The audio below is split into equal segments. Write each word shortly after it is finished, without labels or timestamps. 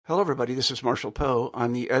Hello, everybody. This is Marshall Poe.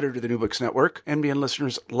 I'm the editor of the New Books Network. NBN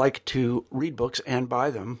listeners like to read books and buy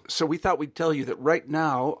them. So we thought we'd tell you that right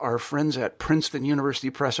now, our friends at Princeton University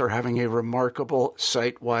Press are having a remarkable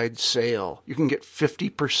site-wide sale. You can get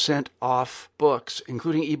 50% off books,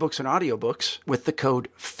 including ebooks and audiobooks, with the code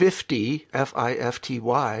 50,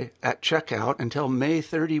 F-I-F-T-Y, at checkout until May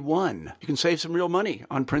 31. You can save some real money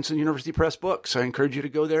on Princeton University Press books. I encourage you to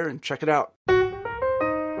go there and check it out.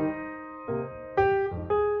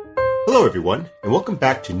 Hello, everyone, and welcome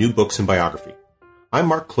back to New Books and Biography. I'm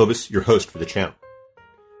Mark Clovis, your host for the channel.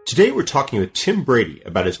 Today, we're talking with Tim Brady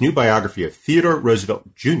about his new biography of Theodore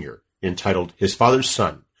Roosevelt Jr., entitled His Father's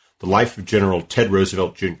Son, The Life of General Ted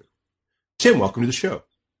Roosevelt Jr. Tim, welcome to the show.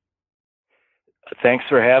 Thanks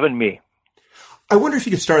for having me. I wonder if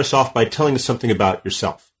you could start us off by telling us something about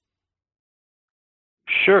yourself.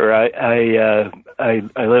 Sure. I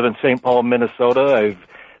live in St. Paul, Minnesota.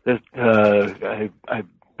 I've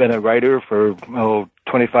been a writer for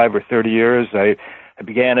 25 or 30 years. I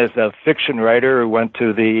began as a fiction writer, went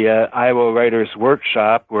to the Iowa Writers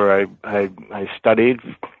Workshop where I studied,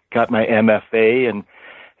 got my MFA,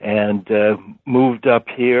 and moved up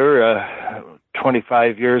here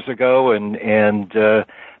 25 years ago and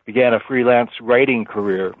began a freelance writing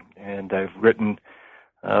career. And I've written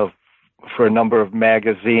for a number of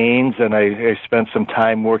magazines, and I spent some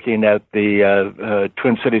time working at the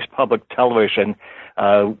Twin Cities Public Television,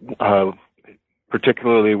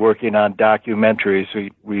 particularly working on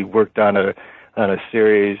documentaries. We worked on a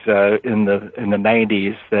series in the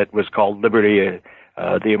 90s that was called Liberty,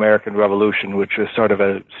 the American Revolution, which was sort of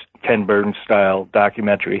a Ken Burns style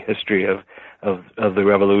documentary history of the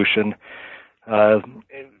Revolution.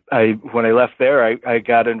 When I left there, I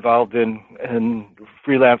got involved in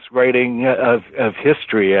freelance writing of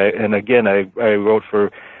history, and again, I wrote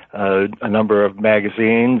for a number of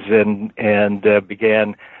magazines and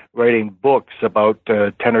began writing books about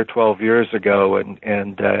 10 or 12 years ago,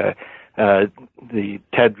 and the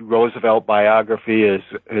Ted Roosevelt biography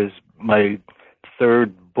is my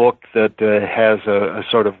third book that has a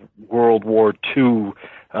sort of World War II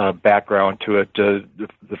background to it.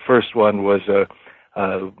 The first one was a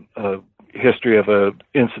history of an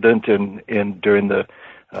incident during the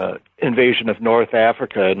invasion of North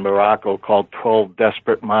Africa and Morocco called 12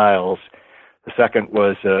 Desperate Miles. The second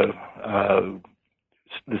was the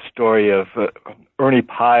story of Ernie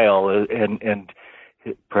Pyle and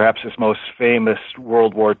perhaps his most famous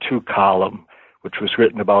World War II column, which was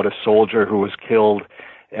written about a soldier who was killed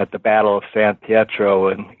at the Battle of San Pietro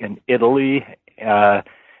in Italy.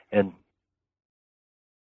 And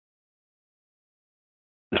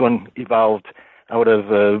this one evolved out of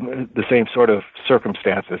the same sort of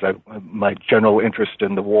circumstances. My general interest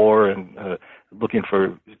in the war and looking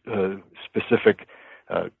for specific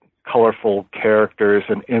colorful characters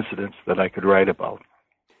and incidents that I could write about.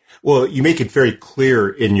 Well, you make it very clear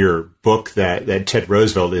in your book that Ted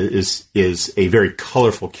Roosevelt is a very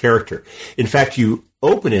colorful character. In fact, you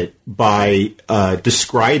open it by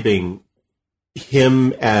describing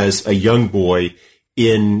him as a young boy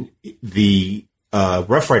in the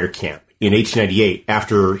Rough Rider camp in 1898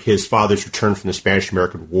 after his father's return from the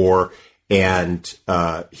Spanish-American War, and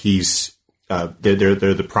he's they're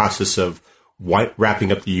the process of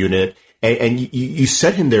wrapping up the unit. And you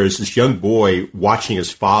set him there as this young boy watching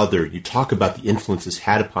his father. You talk about the influences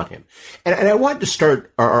had upon him. And I wanted to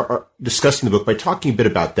start discussing the book by talking a bit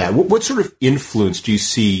about that. What sort of influence do you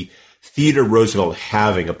see Theodore Roosevelt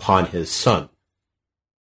having upon his son?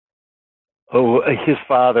 Oh, his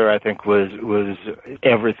father, I think, was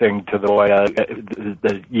everything to the boy,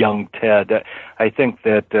 the young Ted. I think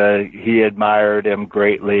that he admired him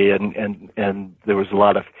greatly, and there was a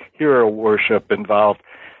lot of hero worship involved.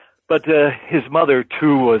 But his mother,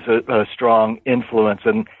 too, was a strong influence,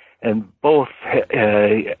 and both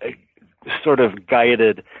sort of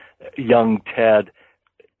guided young Ted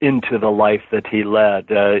into the life that he led.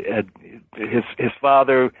 His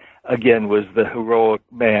father, again, was the heroic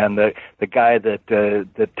man, the guy that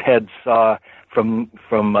Ted saw from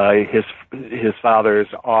his father's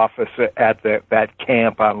office at that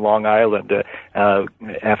camp on Long Island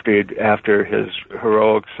after his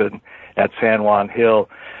heroics and at San Juan Hill.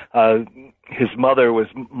 His mother was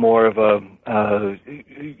more of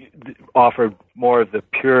offered more of the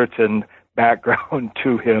Puritan background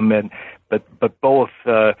to him, but both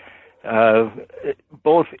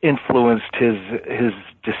influenced his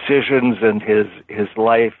decisions and his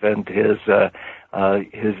life and his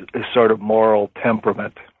sort of moral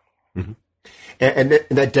temperament. Mm-hmm. And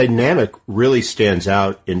that dynamic really stands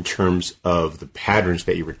out in terms of the patterns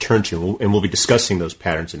that you return to, and we'll be discussing those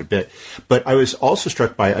patterns in a bit. But I was also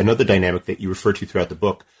struck by another dynamic that you refer to throughout the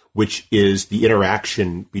book, which is the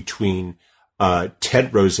interaction between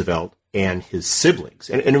Ted Roosevelt and his siblings.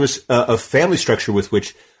 And it was a family structure with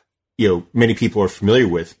which, many people are familiar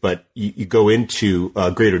with, but you go into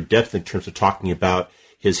greater depth in terms of talking about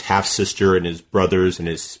his half-sister and his brothers and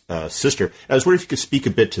his sister. And I was wondering if you could speak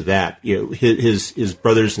a bit to that, his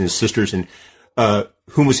brothers and his sisters, and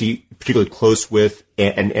whom was he particularly close with,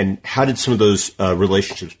 and how did some of those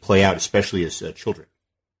relationships play out, especially as children?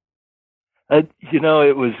 They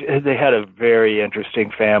had a very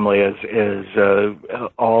interesting family, as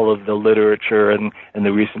all of the literature and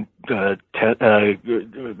the recent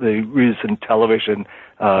television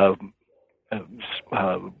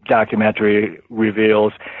documentary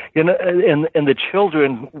reveals. And the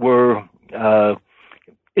children were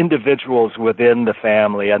individuals within the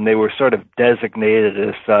family, and they were sort of designated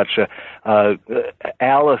as such.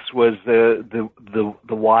 Alice was the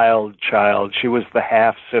wild child. She was the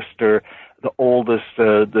half sister, the oldest,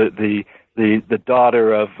 the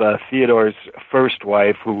daughter of Theodore's first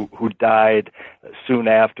wife, who died soon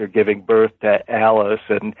after giving birth to Alice,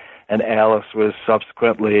 and Alice was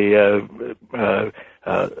subsequently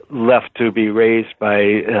left to be raised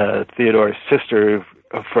by Theodore's sister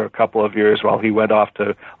for a couple of years while he went off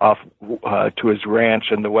to his ranch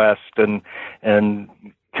in the West and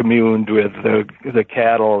communed with the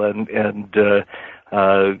cattle and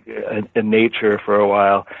nature for a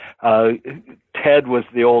while. Ted was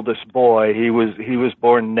the oldest boy. He was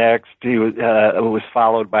born next. He was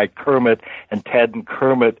followed by Kermit, and Ted and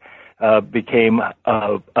Kermit became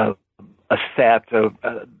a set of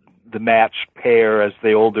the matched pair as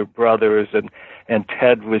the older brothers, and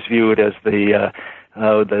Ted was viewed as the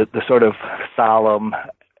sort of solemn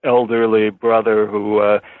elderly brother who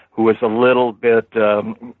was a little bit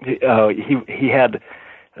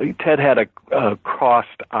Ted had a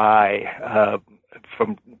crossed eye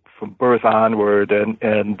from birth onward,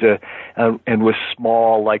 and was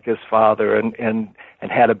small like his father, and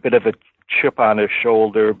had a bit of a chip on his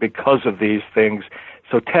shoulder because of these things.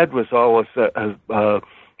 So Ted was always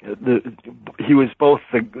he was both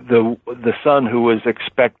the son who was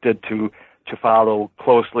expected to follow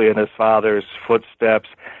closely in his father's footsteps,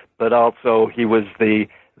 but also he was the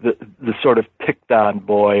sort of picked on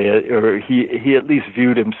boy, or he at least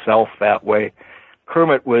viewed himself that way.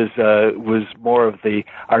 Kermit was more of the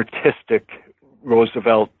artistic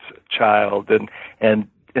Roosevelt child, and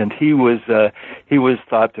he was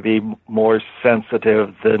thought to be more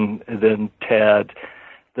sensitive than Ted.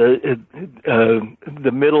 The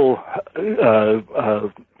middle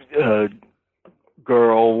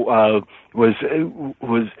girl was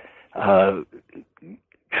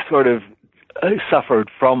sort of suffered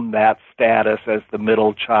from that status as the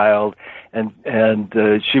middle child, and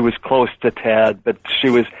she was close to Ted, but she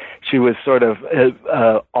was sort of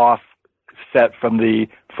offset from the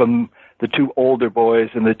two older boys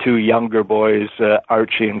and the two younger boys,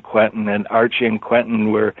 Archie and Quentin. And Archie and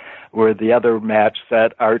Quentin were the other match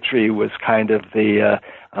set. Archie was kind of he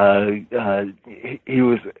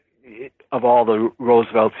was, of all the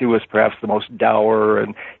Roosevelts, he was perhaps the most dour,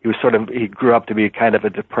 and he grew up to be kind of a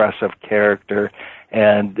depressive character,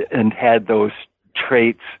 and had those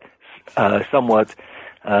traits somewhat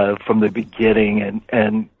from the beginning.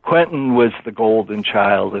 And Quentin was the golden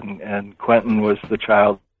child, and Quentin was the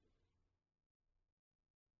child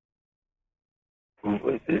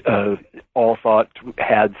all thought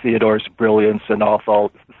had Theodore's brilliance, and all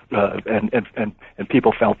thought and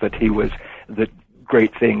people felt that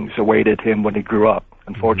great things awaited him when he grew up.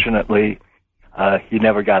 Unfortunately, he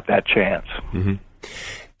never got that chance. Mm-hmm.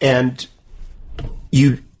 And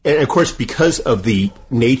of course, because of the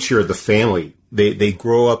nature of the family, they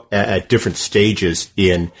grow up at different stages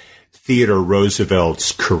in Theodore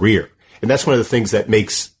Roosevelt's career. And that's one of the things that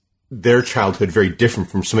makes their childhood very different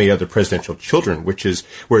from so many other presidential children,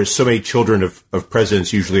 whereas so many children of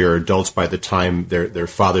presidents usually are adults by the time their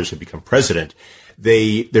fathers have become president,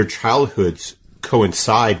 their childhoods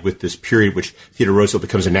coincide with this period which Theodore Roosevelt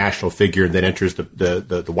becomes a national figure and then enters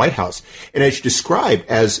the White House. And as you describe,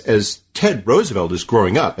 as Ted Roosevelt is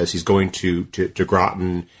growing up, as he's going to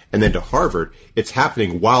Groton and then to Harvard, it's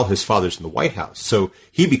happening while his father's in the White House. So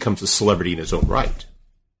he becomes a celebrity in his own right.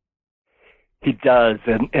 He does,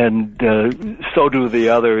 and so do the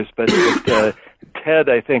others. But Ted,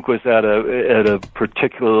 I think, was at a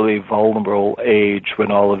particularly vulnerable age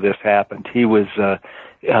when all of this happened. He was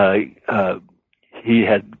he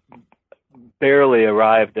had barely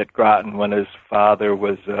arrived at Groton when his father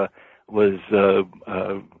was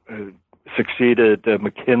succeeded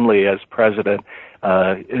McKinley as president.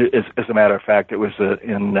 As a matter of fact, it was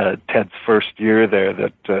in Ted's first year there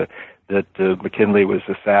that McKinley was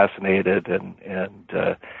assassinated, and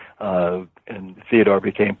Theodore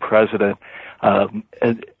became president, and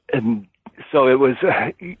so it was,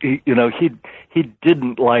 he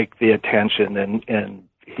didn't like the attention, and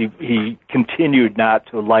he continued not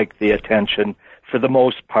to like the attention for the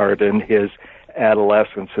most part in his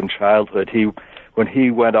adolescence and childhood. When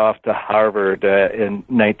he went off to Harvard in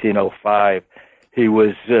 1905, he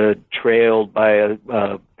was trailed by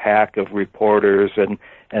a pack of reporters, and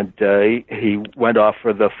he went out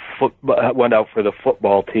for the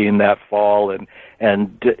football team that fall, and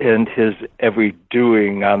his every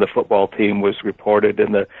doing on the football team was reported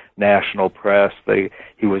in the national press.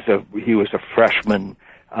 He was a freshman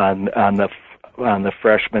on the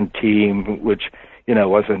freshman team, which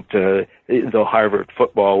wasn't, though Harvard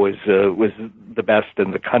football was the best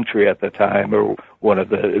in the country at the time, or one of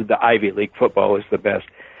the Ivy League football was the best.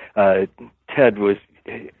 Ted was,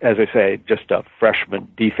 as I say, just a freshman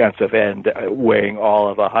defensive end, weighing all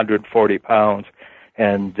of 140 pounds,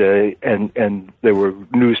 and there were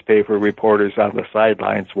newspaper reporters on the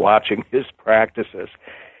sidelines watching his practices.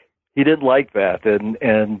 He didn't like that, and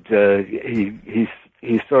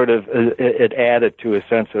he sort of, it added to a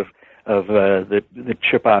sense of the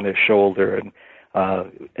chip on his shoulder,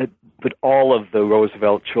 but all of the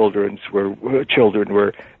Roosevelt children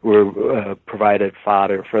were provided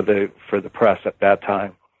fodder for the press at that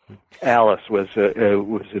time. Alice was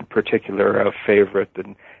in particular a favorite,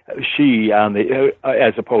 and she,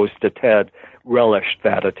 as opposed to Ted, relished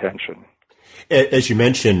that attention. As you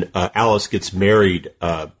mentioned, Alice gets married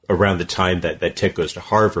around the time that Ted goes to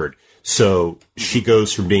Harvard. So she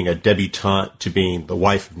goes from being a debutante to being the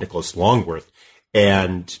wife of Nicholas Longworth.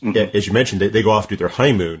 And as you mentioned, they go off to their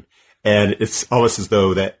honeymoon. And it's almost as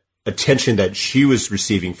though that attention that she was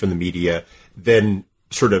receiving from the media then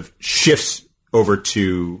sort of shifts over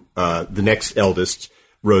to the next eldest,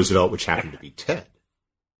 Roosevelt, which happened to be Ted.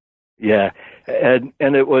 Yeah, and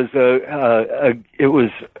it was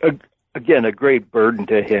again a great burden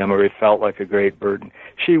to him, or it felt like a great burden.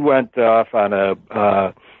 She went off on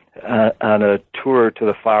a tour to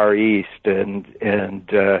the Far East, and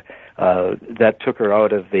that took her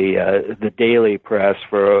out of the daily press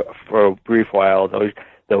for a brief while.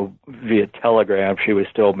 Though via telegram, she was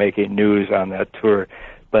still making news on that tour.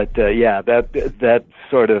 But that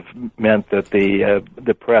sort of meant that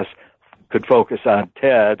the press could focus on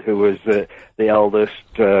Ted, who was the eldest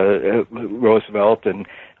Roosevelt, and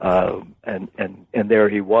there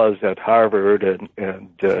he was at Harvard, and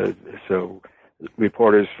so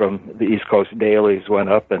reporters from the East Coast dailies went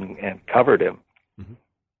up and covered him. Mm-hmm.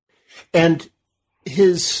 And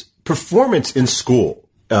his performance in school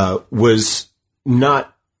was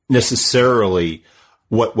not necessarily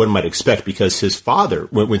what one might expect, because his father,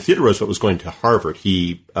 when Theodore Roosevelt was going to Harvard,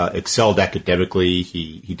 he excelled academically.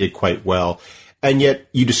 He did quite well. And yet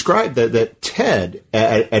you described that Ted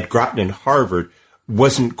at Groton and Harvard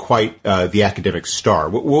wasn't quite the academic star.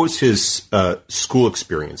 What was his school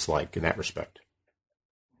experience like in that respect?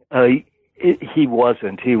 He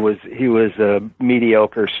wasn't. He was a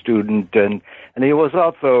mediocre student, and he was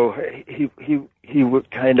also he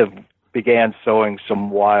kind of began sowing some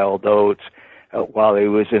wild oats while he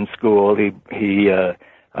was in school. He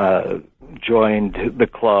joined the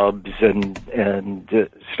clubs and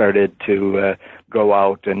started to go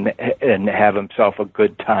out and have himself a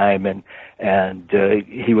good time, and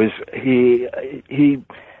he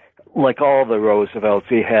like all the Roosevelts,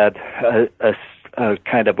 he had a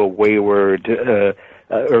kind of a wayward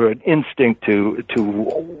or an instinct to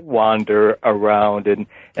wander around,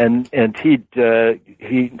 and he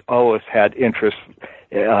always had interest,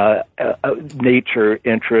 nature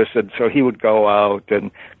interests, and so he would go out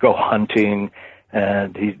and go hunting,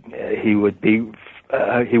 and he would be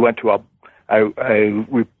he went to I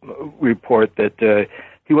report that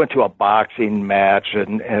he went to a boxing match,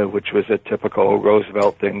 and which was a typical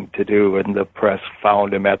Roosevelt thing to do, and the press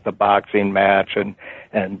found him at the boxing match,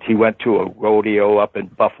 and he went to a rodeo up in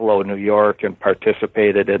Buffalo, New York, and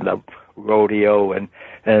participated in the rodeo, and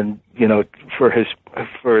for his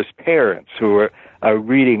parents who are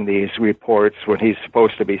reading these reports when he's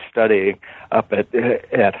supposed to be studying up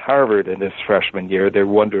at Harvard in his freshman year, they're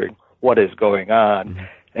wondering what is going on. Mm-hmm.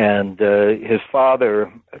 And his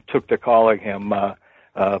father took to calling him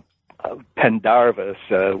Pendarvis,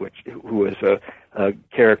 who was a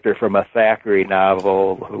character from a Thackeray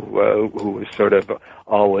novel who was sort of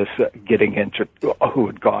always getting into, who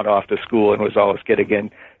had gone off to school and was always getting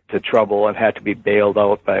into trouble and had to be bailed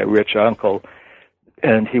out by a rich uncle.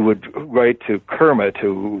 And he would write to Kermit,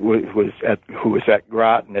 who was at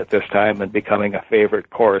Groton at this time and becoming a favorite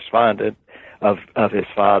correspondent of his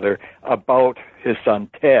father, about his son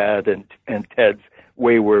Ted and Ted's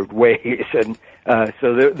wayward ways, and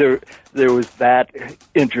so there was that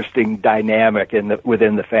interesting dynamic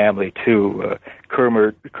within the family too.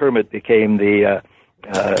 Kermit became the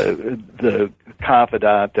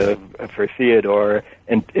confidant for Theodore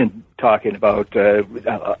in talking about Ted.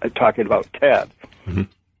 Mm-hmm.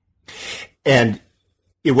 And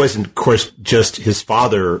it wasn't, of course, just his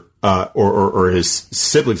father or his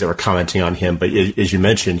siblings that were commenting on him, but as you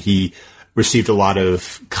mentioned, he received a lot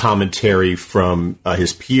of commentary from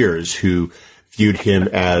his peers who viewed him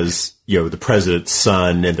as, the president's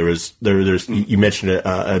son, and there's you mentioned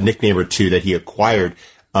a nickname or two that he acquired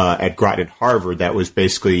at Groton and Harvard that was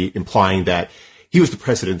basically implying that he was the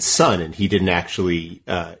president's son and he didn't actually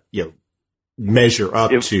measure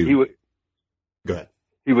up to. Go ahead.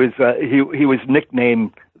 He was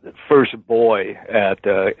nicknamed First Boy at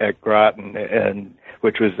Groton, and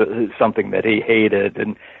which was something that he hated,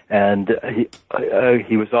 and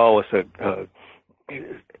he was always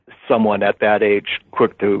someone at that age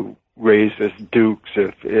quick to raise his dukes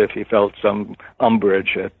if he felt some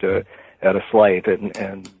umbrage at a slight,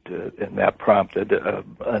 and that prompted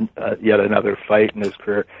yet another fight in his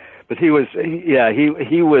career. But he was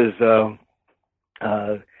he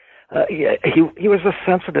was a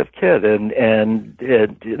sensitive kid, and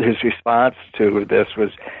his response to this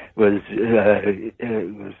was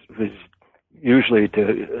usually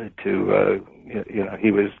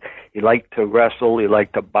he liked to wrestle, he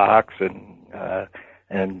liked to box,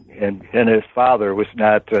 and his father was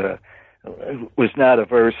not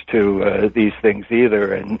averse to these things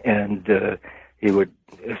either, and he would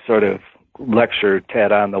sort of lecture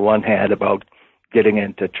Ted on the one hand about getting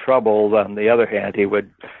into trouble. On the other hand, he would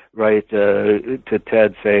write to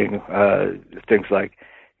Ted saying things like,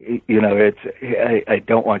 I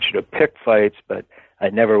don't want you to pick fights, but I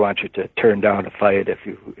never want you to turn down a fight if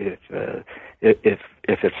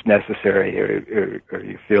it's necessary or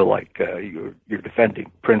you feel like you're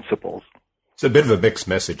defending principles. It's a bit of a mixed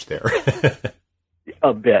message there.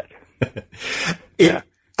 A bit. Yeah.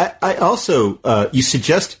 I also you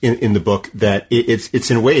suggest in the book that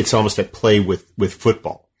it's in a way it's almost at play with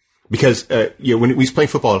football, because when he's playing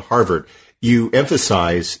football at Harvard, you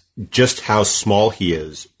emphasize just how small he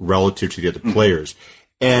is relative to the other players,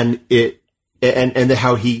 and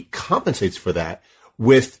how he compensates for that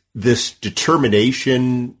with this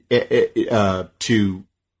determination to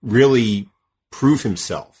really prove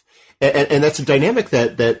himself, and that's a dynamic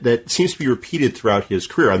that seems to be repeated throughout his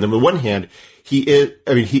career. On the one hand, he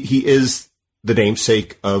is the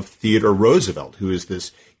namesake of Theodore Roosevelt, who is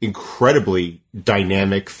this incredibly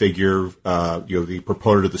dynamic figure, the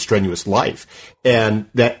proponent of the strenuous life, and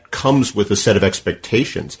that comes with a set of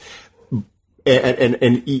expectations.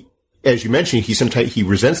 And he, as you mentioned, he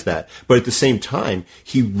resents that, but at the same time,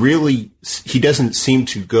 he doesn't seem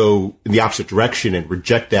to go in the opposite direction and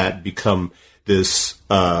reject that and become this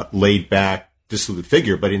laid back, dissolute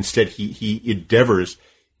figure, but instead he endeavors,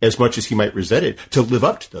 as much as he might resent it, to live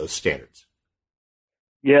up to those standards.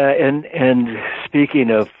 Yeah, and speaking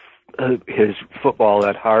of his football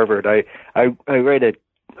at Harvard, I read a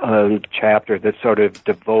chapter that's sort of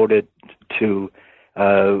devoted to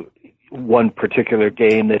one particular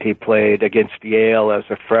game that he played against Yale as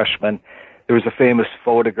a freshman. There was a famous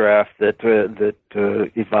photograph that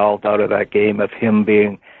evolved out of that game of him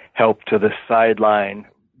being helped to the sideline,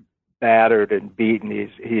 battered and beaten.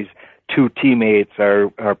 He's two teammates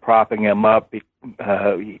are propping him up.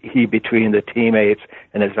 He between the teammates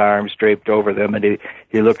and his arms draped over them, and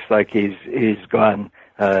he looks like he's gone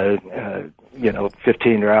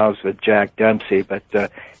 15 rounds with Jack Dempsey, but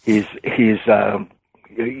he's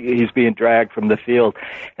being dragged from the field,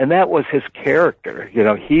 and that was his character.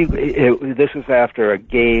 This was after a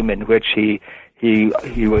game in which he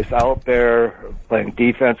was out there playing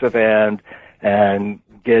defensive end and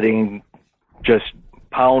getting just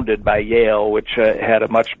pounded by Yale, which had a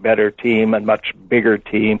much better team and much bigger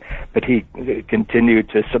team, but he continued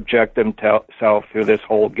to subject himself through this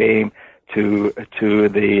whole game to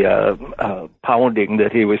the pounding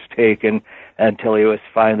that he was taking until he was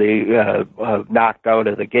finally knocked out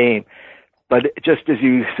of the game. But just as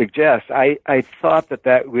you suggest, I thought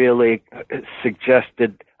that really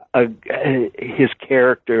suggested his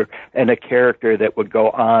character, and a character that would go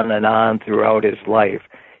on and on throughout his life.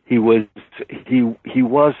 He was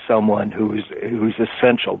someone whose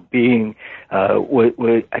essential being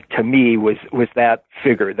to me was that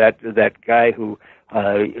figure, that guy who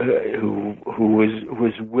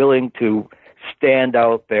was willing to stand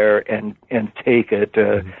out there and take it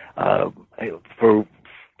for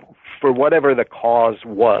whatever the cause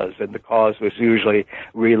was, and the cause was usually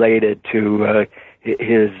related to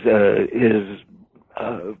his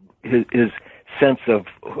sense of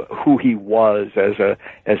who he was as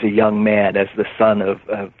a young man, as the son of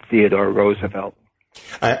Theodore Roosevelt.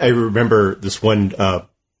 I remember this one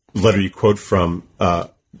letter you quote from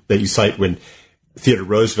that you cite when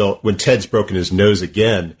Ted's broken his nose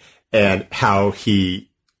again, and how he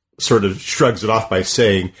sort of shrugs it off by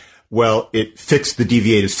saying, well, it fixed the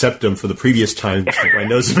deviated septum for the previous time that my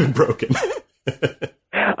nose had been broken.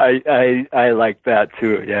 I like that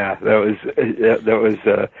too. Yeah,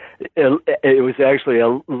 it was actually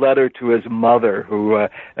a letter to his mother, who,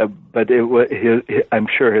 but I'm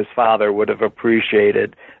sure his father would have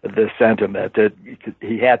appreciated the sentiment.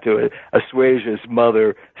 He had to assuage his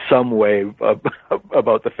mother some way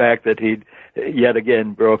about the fact that he'd yet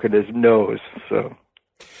again broken his nose. So.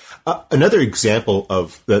 Another example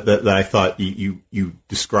of that I thought you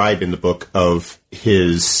describe in the book of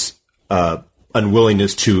his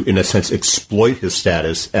unwillingness to, in a sense, exploit his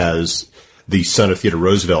status as the son of Theodore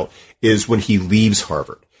Roosevelt is when he leaves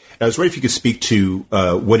Harvard. And I was wondering if you could speak to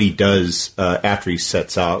what he does after he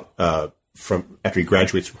sets out after he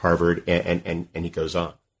graduates from Harvard and he goes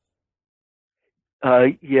on.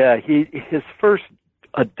 His first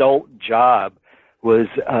adult job was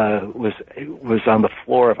on the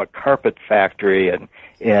floor of a carpet factory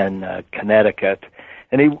in Connecticut,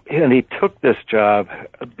 and he took this job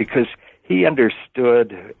because he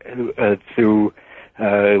understood through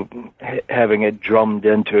having it drummed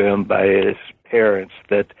into him by his parents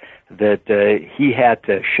that he had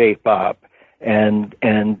to shape up, and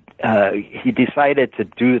he decided to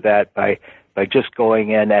do that by just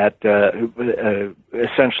going in at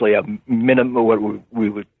essentially a minimum, what we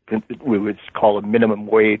would call a minimum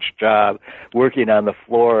wage job, working on the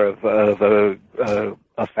floor of a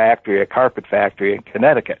factory, a carpet factory in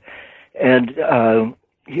Connecticut. And there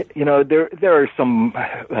are some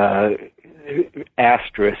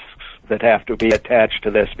asterisks that have to be attached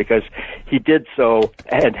to this, because he did so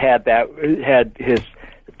and had his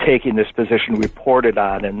taking this position reported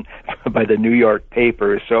on by the New York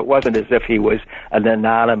papers. So it wasn't as if he was an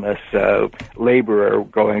anonymous laborer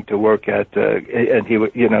going to work at, and he,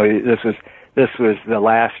 this was the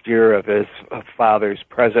last year of his father's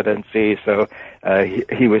presidency. So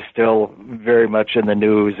he was still very much in the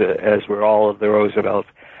news, as were all of the Roosevelts.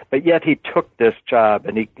 But yet he took this job,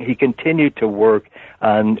 and he continued to work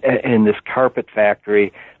in this carpet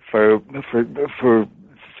factory for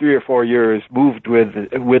 3 or 4 years, moved with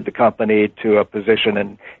the company to a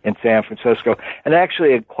position in San Francisco, and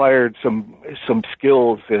actually acquired some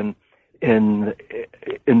skills in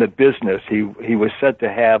the business. He was said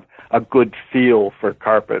to have a good feel for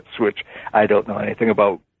carpets, which I don't know anything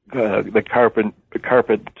about the carpet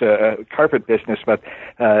business, but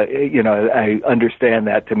I understand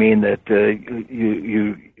that to mean that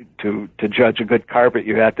you to judge a good carpet,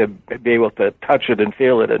 you have to be able to touch it and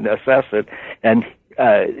feel it and assess it. And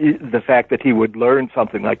the fact that he would learn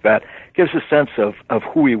something like that gives a sense of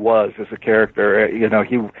who he was as a character.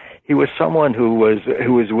 He was someone who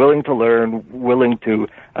was willing to learn, willing to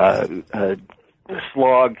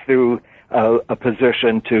slog through a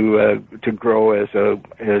position to grow as a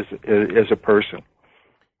person.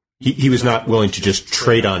 He was not willing to just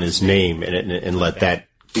trade on his name and let that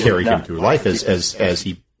carry him through life as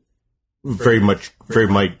he very well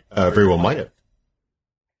might have.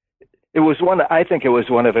 I think it was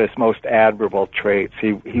one of his most admirable traits.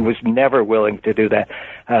 He was never willing to do that.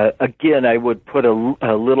 Again, I would put a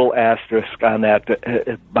little asterisk on that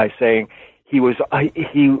by saying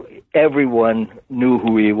everyone knew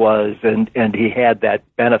who he was, and he had that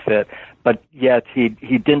benefit, but yet he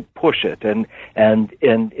didn't push it, and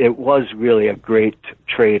it was really a great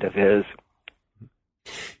trait of his.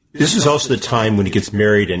 This is also the time when he gets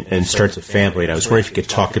married and starts a family, and I was wondering if you could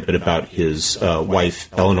talk a bit about his wife,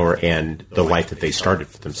 Eleanor, and the life that they started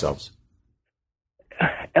for themselves.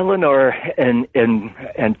 Eleanor and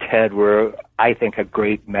Ted were, I think, a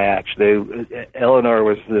great match. Eleanor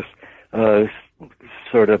was this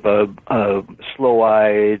sort of a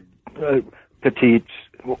slow-eyed, petite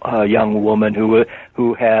young woman who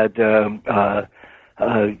had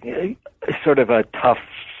sort of a tough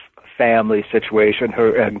family situation,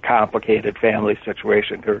 and complicated family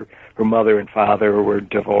situation. Her mother and father were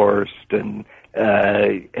divorced, and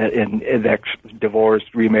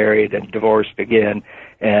divorced, remarried, and divorced again,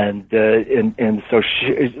 and so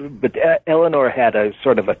but Eleanor had a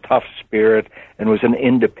sort of a tough spirit and was an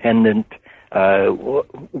independent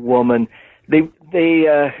woman. They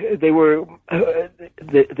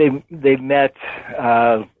met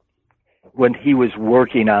when he was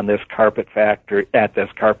working on this carpet factory,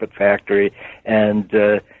 and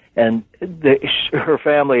her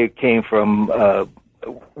family came from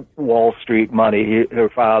Wall Street money. Her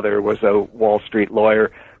father was a Wall Street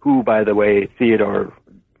lawyer, who, by the way, Theodore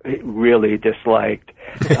really disliked,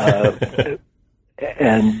 she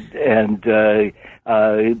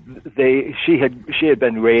had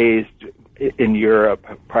been raised in Europe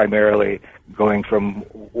primarily, going from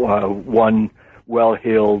one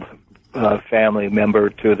well-heeled family member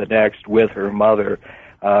to the next with her mother.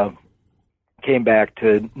 Came back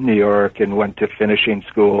to New York and went to finishing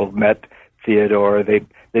school. Met Theodore.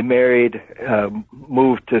 They married,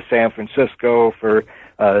 moved to San Francisco for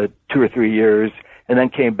 2 or 3 years, and then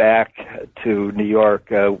came back to New York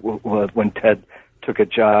when Ted took a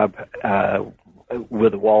job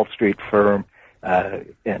with a Wall Street firm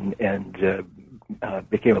and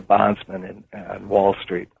became a bondsman on Wall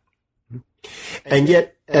Street. And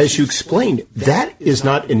yet, as you explained, that is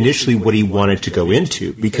not initially what he wanted to go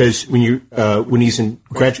into, because when he's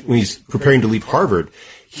preparing to leave Harvard,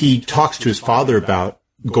 he talks to his father about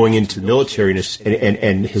going into the military,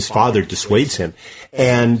 and his father dissuades him.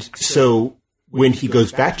 And so when he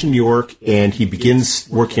goes back to New York and he begins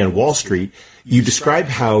working on Wall Street, you describe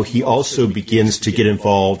how he also begins to get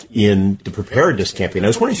involved in the preparedness campaign. I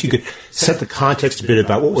was wondering if you could set the context a bit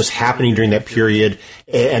about what was happening during that period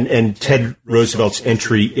and Ted Roosevelt's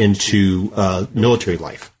entry into military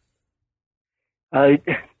life. During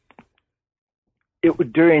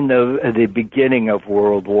the beginning of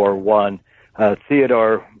World War I,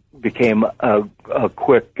 Theodore became a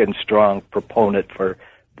quick and strong proponent for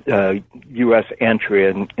U.S. entry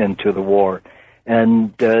into the war,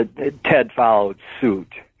 and Ted followed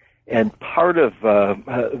suit. And part of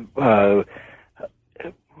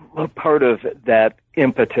that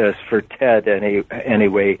impetus for Ted,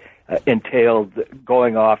 anyway, entailed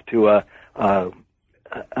going off to a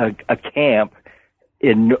camp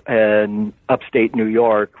in upstate New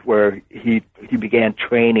York, where he began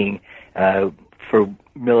training for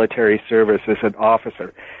military service as an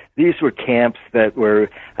officer. These were camps that were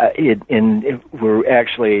were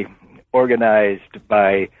actually organized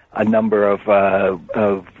by a number of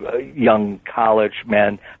young college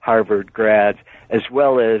men, Harvard grads, as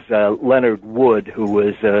well as Leonard Wood, who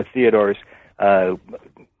was Theodore's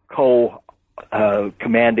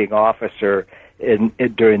co-commanding officer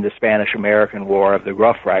during the Spanish-American War of the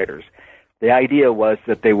Rough Riders. The idea was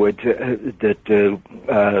that they would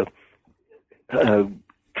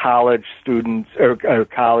college students or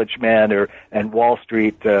college men and Wall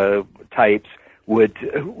Street types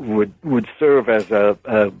would serve as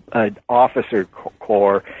an officer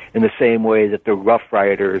corps in the same way that the Rough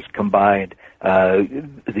Riders combined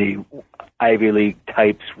the Ivy League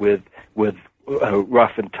types with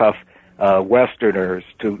rough and tough Westerners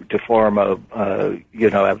to form a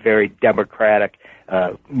very democratic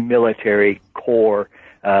military corps.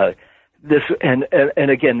 This and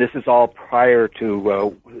again, this is all prior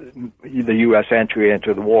to the U.S. entry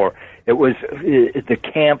into the war. It was the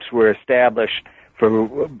camps were established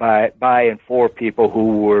by and for people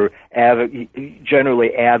who were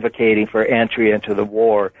generally advocating for entry into the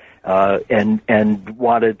war and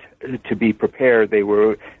wanted to be prepared. They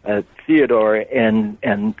were Theodore and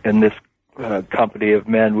this company of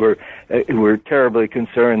men were terribly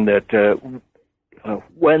concerned that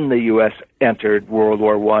when the U.S. entered World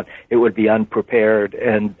War I, it would be unprepared,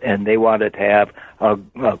 and they wanted to have a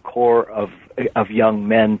corps of young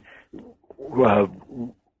men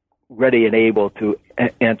ready and able to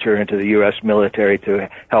enter into the U.S. military to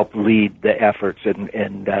help lead the efforts in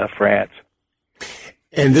France.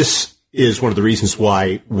 And this is one of the reasons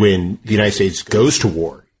why when the United States goes to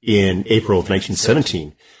war in April of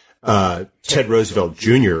 1917, Ted Roosevelt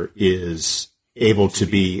Jr. is able to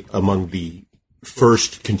be among the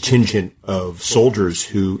first contingent of soldiers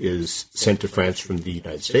who is sent to France from the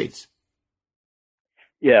United States.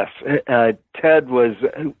 Yes, Ted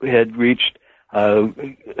had reached a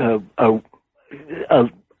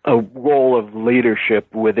role of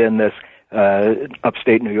leadership within this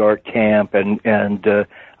upstate New York camp and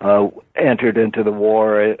entered into the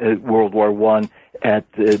war, World War I,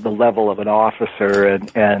 at the level of an officer,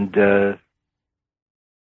 and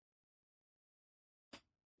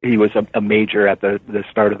he was a major at the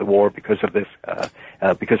start of the war because of his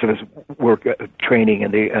work training in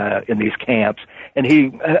these camps, and he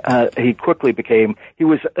quickly he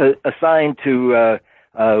was assigned to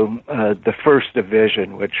the First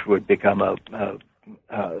Division, which would become a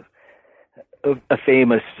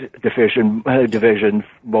famous division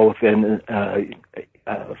both in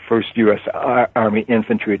First U.S. Army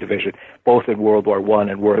Infantry Division, both in World War I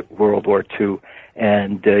and World War II,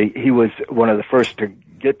 and he was one of the first to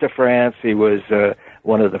get to France. He was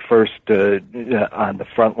one of the first on the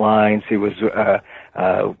front lines. He was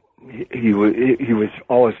he was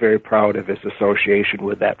always very proud of his association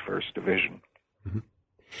with that 1st Division. Mm-hmm.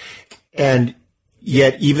 And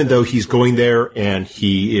yet, even though he's going there and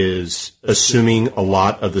he is assuming a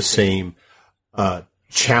lot of the same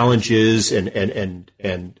challenges and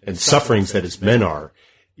sufferings that his men are,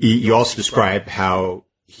 you also describe how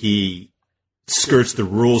he skirts the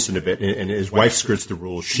rules in a bit, and his wife skirts the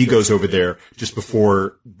rules. She goes over there just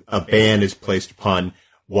before a ban is placed upon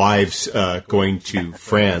wives going to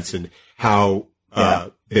France, and how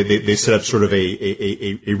they set up sort of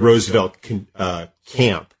a Roosevelt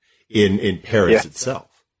camp in Paris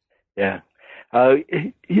itself. Yeah,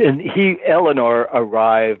 and Eleanor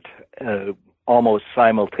arrived almost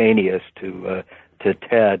simultaneous to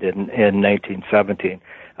Ted in 1917.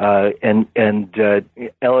 And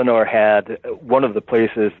Eleanor had one of the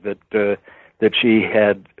places that she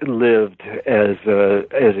had lived as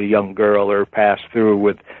a young girl or passed through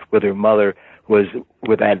with her mother was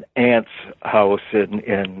with an aunt's house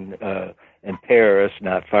in Paris,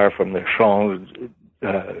 not far from the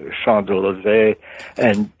Champs-Élysées,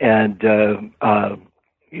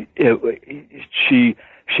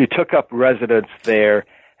 she took up residence there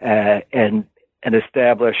and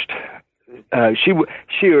established.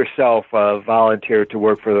 She herself volunteered to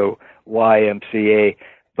work for the YMCA,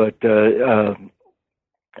 but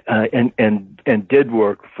and did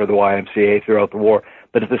work for the YMCA throughout the war.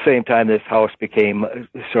 But at the same time, this house became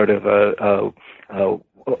sort of a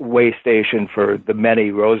way station for the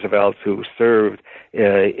many Roosevelts who served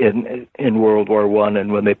in World War I,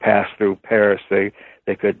 and when they passed through Paris, they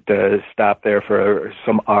could stop there for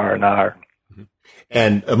some R&R.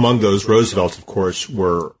 And among those Roosevelts, of course,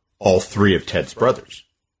 were all 3 of Ted's brothers.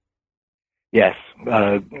 Yes.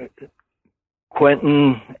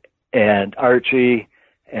 Quentin and Archie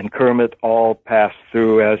and Kermit all passed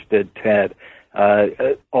through, as did Ted.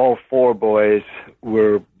 All 4 boys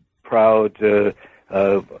were proud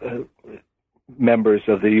members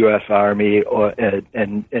of the U.S. Army,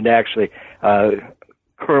 and actually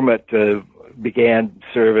Kermit began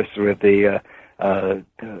service with the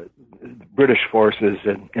British forces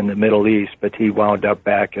in the Middle East, but he wound up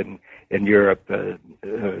back in Europe,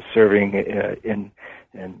 serving in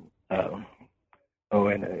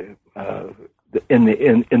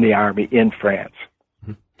the army in France.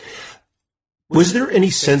 Was there any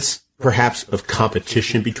sense, perhaps, of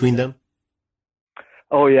competition between them?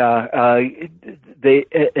 Oh yeah, they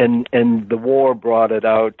and the war brought it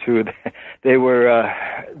out too. They were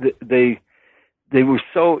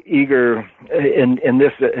so eager, and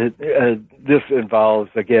this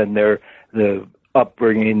involves again the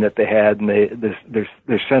upbringing that they had, and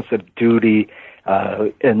their sense of duty,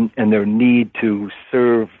 and their need to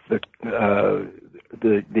serve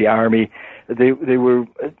the army.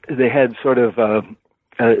 They had sort of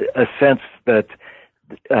a sense that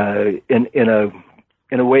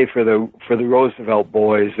in a way for the Roosevelt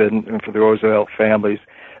boys and for the Roosevelt families,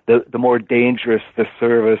 the more dangerous the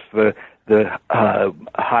service, the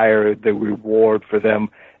higher the reward for them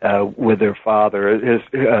with their father.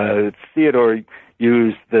 Theodore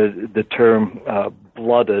used the term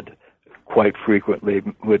blooded quite frequently,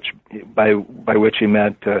 which by which he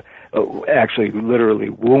meant actually literally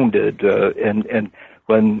wounded. And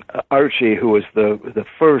when Archie, who was the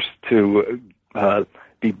first to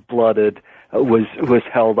be blooded, was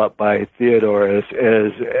held up by Theodore as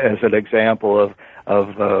an example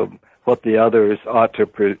of what the others ought to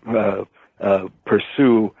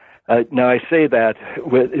pursue. Now I say that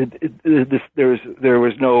there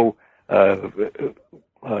was no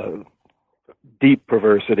deep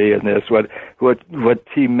perversity in this. What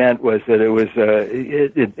he meant was that it was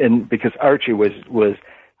and because Archie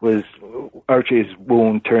Archie's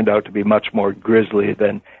wound turned out to be much more grisly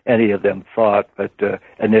than any of them thought, but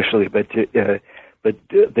initially, but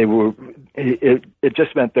they were. It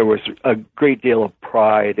just meant there was a great deal of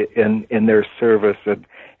pride in their service,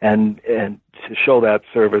 and to show that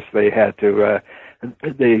service, they had to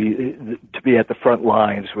be at the front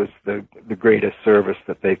lines was the greatest service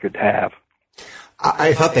that they could have.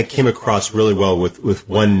 I thought that came across really well with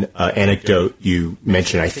one anecdote you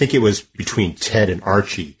mentioned. I think it was between Ted and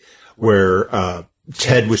Archie, where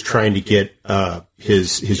Ted was trying to get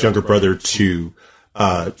his younger brother to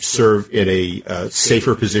serve in a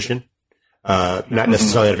safer position, not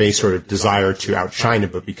necessarily out of any sort of desire to outshine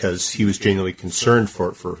him, but because he was genuinely concerned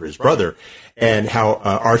for his brother, and how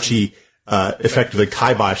Archie effectively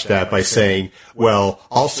kiboshed that by saying, well,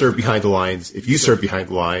 I'll serve behind the lines if you serve behind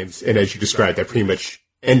the lines. And as you described, that pretty much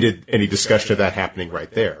ended any discussion of that happening right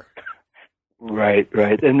there. Right.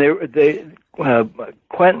 And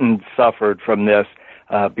Quentin suffered from this.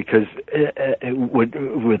 because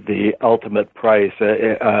with the ultimate price.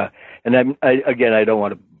 And I don't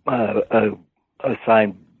want to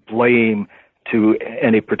assign blame to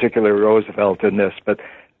any particular Roosevelt in this, but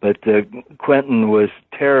Quentin was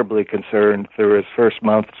terribly concerned through his first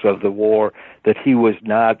months of the war that he was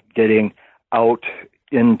not getting out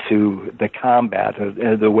into the combat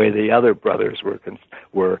the way the other brothers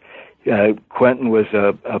were. Quentin was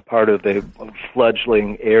a part of the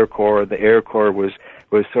fledgling Air Corps. The Air Corps was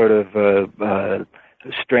sort of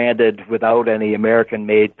stranded without any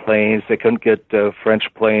American-made planes. They couldn't get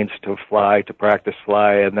French planes to practice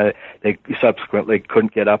fly, and they subsequently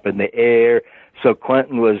couldn't get up in the air. So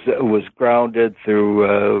Quentin was grounded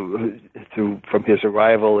through from his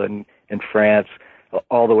arrival in France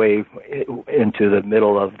all the way into the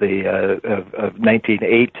middle of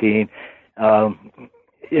 1918,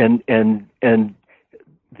 and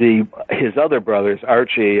his other brothers,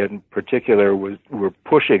 Archie in particular, were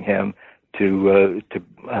pushing him to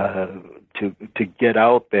get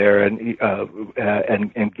out there and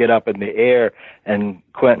get up in the air. And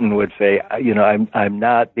Quentin would say, I'm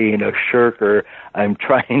not being a shirker. I'm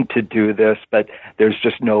trying to do this, but there's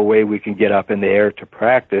just no way we can get up in the air to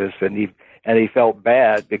practice. And he felt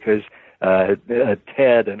bad because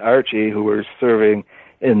Ted and Archie, who were serving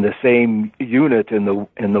in the same unit in the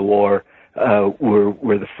war,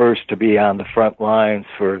 were the first to be on the front lines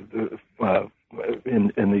for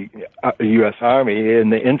in the U.S. Army in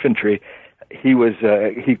the infantry. He was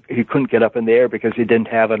he couldn't get up in the air because he didn't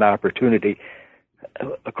have an opportunity.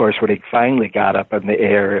 Of course, when he finally got up in the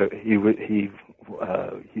air, he was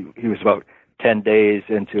about 10 days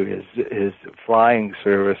into his flying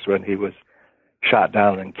service when he was shot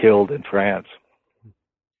down and killed in France.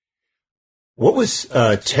 What was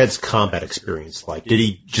Ted's combat experience like? Did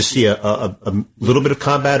he just see a little bit of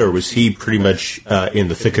combat, or was he pretty much in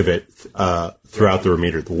the thick of it throughout the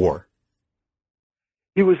remainder of the war?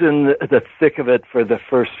 He was in the thick of it for the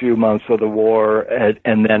first few months of the war,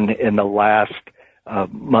 and then in the last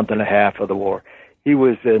month and a half of the war. He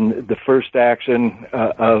was in the first action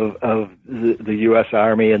of the U.S.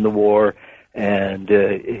 Army in the war, and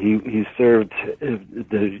he served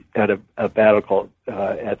at a battle called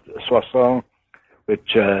at Soissons,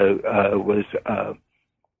 which was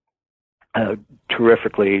a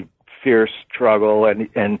terrifically fierce struggle,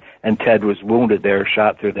 and Ted was wounded there,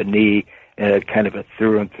 shot through the knee, kind of a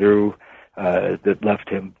through and through that left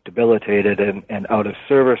him debilitated and out of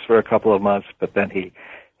service for a couple of months. But then he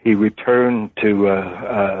returned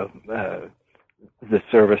to the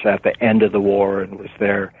service at the end of the war and was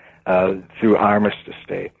there through Armistice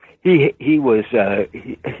Day. He was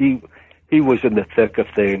in the thick of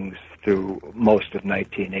things through most of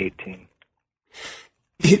 1918.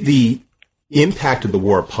 The impact of the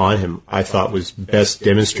war upon him, I thought, was best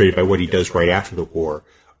demonstrated by what he does right after the war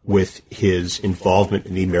with his involvement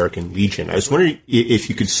in the American Legion. I was wondering if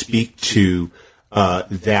you could speak to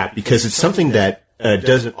that, because it's something that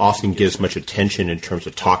doesn't often get as much attention in terms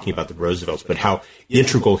of talking about the Roosevelts, but how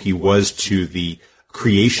integral he was to the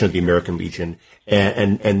creation of the American Legion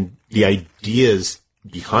and the ideas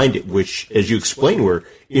behind it, which, as you explained, were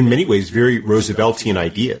in many ways very Rooseveltian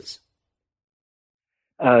ideas.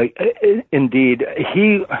 Indeed,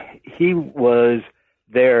 he was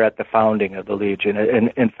there at the founding of the Legion,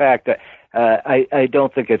 and in fact, I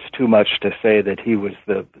don't think it's too much to say that he was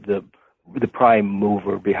the prime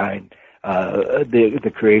mover behind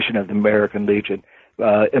the creation of the American Legion,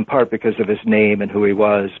 in part because of his name and who he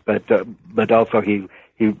was, but also he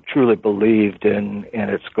truly believed in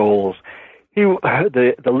its goals.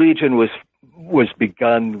 The Legion was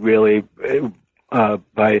begun really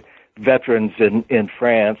by veterans in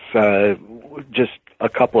France just a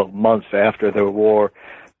couple of months after the war.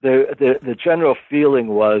 The general feeling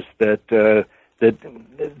was that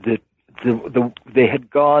they had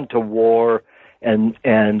gone to war and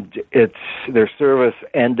their service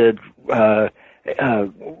ended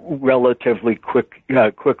relatively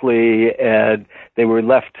quickly, and they were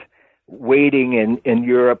left waiting in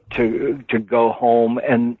Europe to go home,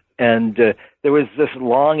 and there was this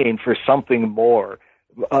longing for something more.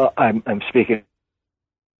 I'm speaking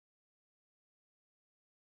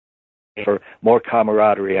for more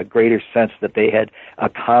camaraderie, a greater sense that they had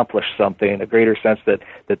accomplished something, a greater sense that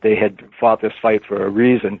they had fought this fight for a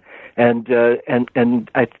reason, and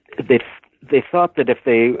they thought that if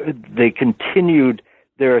they continued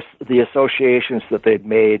the associations that they'd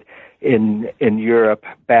made in Europe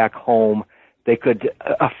back home, they could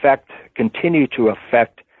continue to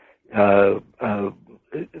affect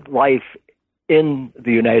life in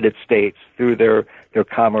the United States through their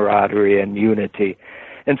camaraderie and unity.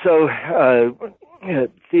 And so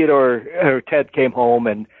Ted came home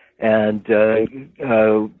and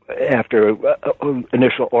after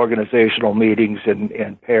initial organizational meetings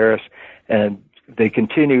in Paris, and they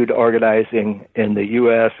continued organizing in the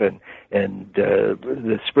U.S. and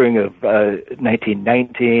the spring of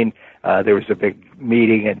 1919, there was a big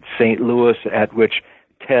meeting in St. Louis at which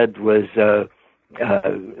Ted was the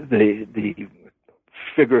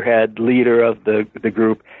figurehead leader of the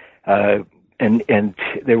group, and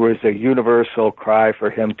there was a universal cry for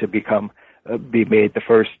him to be made the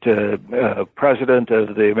first president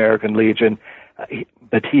of the American Legion,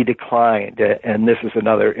 but he declined. And this is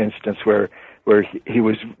another instance where he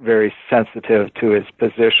was very sensitive to his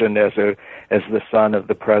position as the son of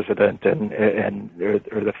the president or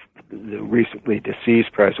the recently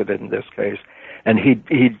deceased president in this case. And he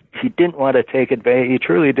didn't want to take advantage. He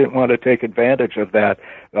truly didn't want to take advantage of that.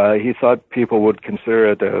 He thought people would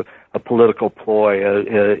consider it a political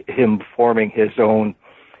ploy, him forming his own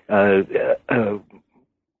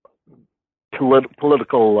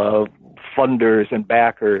political funders and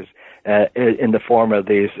backers in the form of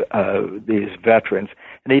these veterans,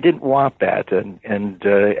 and he didn't want that. And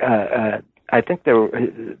I think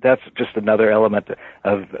that's just another element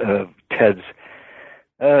of Ted's.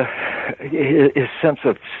 His sense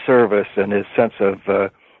of service and his sense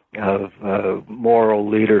of moral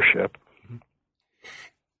leadership,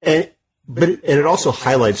 but it also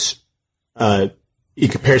highlights, in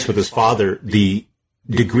comparison with his father, the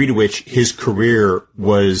degree to which his career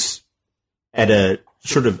was at a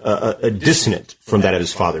sort of a dissonant from that of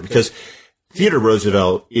his father, because Theodore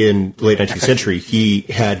Roosevelt in the late 19th century, he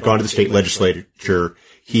had gone to the state legislature.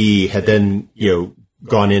 He had then,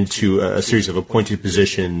 gone into a series of appointed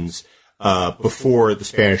positions before the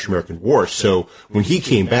Spanish-American War. So when he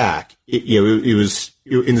came back, it was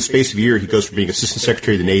in the space of a year. He goes from being Assistant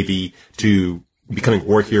Secretary of the Navy to becoming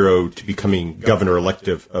war hero to becoming governor-elect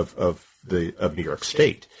of New York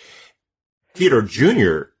State. Theodore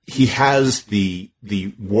Jr., he has the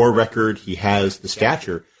war record, he has the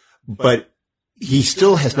stature, but he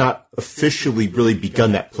still has not officially really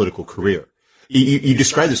begun that political career. You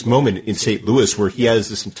describe this moment in St. Louis where he has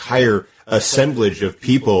this entire assemblage of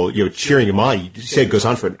people, cheering him on. You said it goes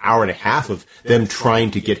on for an hour and a half of them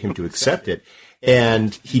trying to get him to accept it.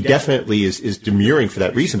 And he definitely is demurring for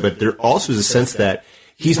that reason. But there also is a sense that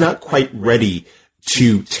he's not quite ready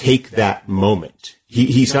to take that moment.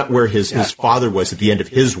 He's not where his father was at the end of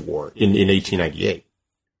his war in 1898.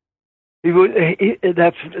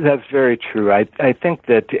 That's very true. I think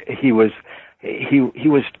that he was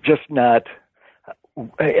just not,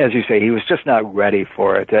 as you say, he was just not ready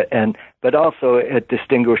for it, but also it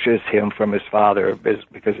distinguishes him from his father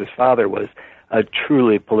because his father was a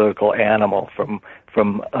truly political animal from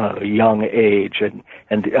a young age, and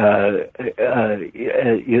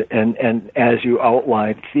as you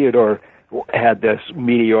outlined, Theodore had this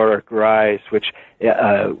meteoric rise, which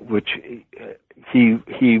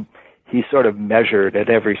he sort of measured at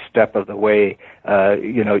every step of the way.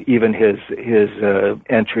 Even his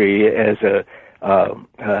entry as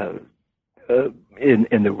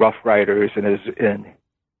in the Rough Riders and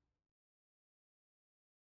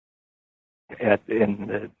in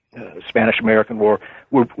the Spanish-American War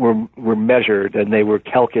were measured, and they were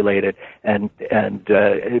calculated, and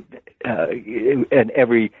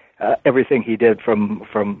everything he did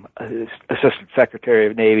from Assistant Secretary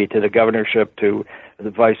of Navy to the governorship to the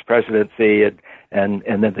vice presidency and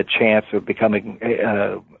then the chance of becoming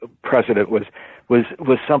president was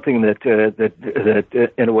something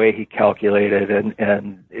that in a way he calculated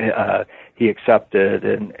and he accepted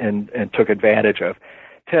and took advantage of.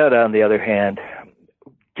 Ted, on the other hand,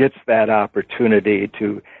 gets that opportunity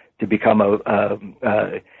to become a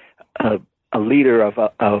leader of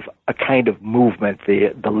a kind of movement,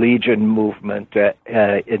 the Legion movement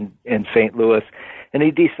in St. Louis, and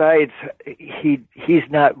he decides he's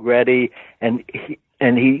not ready, and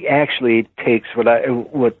he actually takes what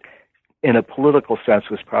in a political sense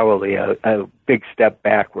was probably a big step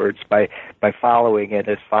backwards by following in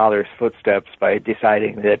his father's footsteps, by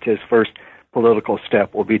deciding that his first political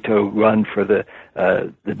step will be to run for the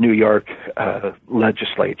New York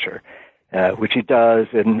legislature, which he does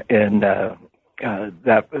in the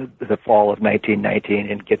fall of 1919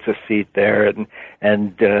 and gets a seat there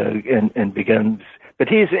and begins. But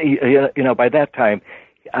he's by that time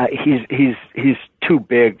he's too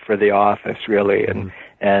big for the office really,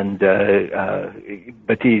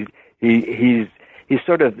 but he's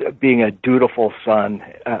sort of being a dutiful son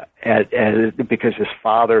because his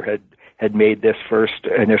father had made this first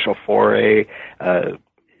initial foray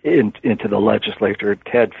into the legislature.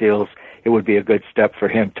 Ted feels it would be a good step for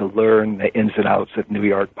him to learn the ins and outs of New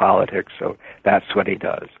York politics. So that's what he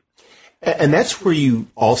does. And that's where you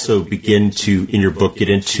also begin to, in your book, get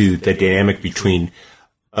into the dynamic between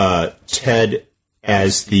Ted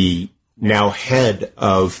as the now head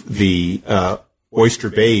of the Oyster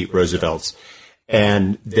Bay Roosevelts,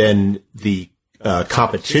 and then the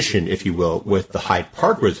competition, if you will, with the Hyde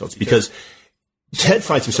Park Roosevelts, because Ted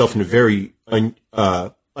finds himself in a very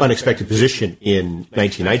unexpected position in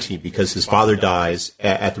 1919 because his father dies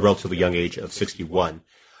at the relatively young age of 61.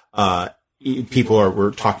 People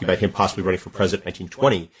were talking about him possibly running for president in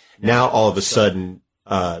 1920. Now, all of a sudden,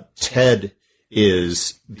 Ted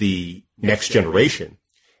is the next generation.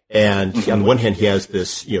 And on the one hand, he has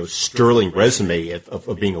this, sterling resume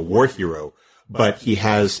of being a war hero, but he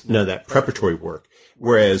has none of that preparatory work.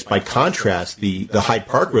 Whereas by contrast, the Hyde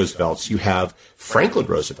Park Roosevelts, you have Franklin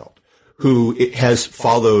Roosevelt, who has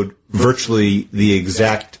followed virtually the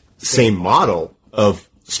exact same model of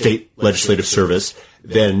state legislative service,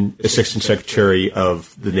 then Assistant Secretary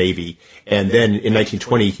of the Navy, and then in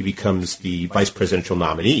 1920 he becomes the vice presidential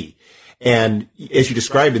nominee. And as you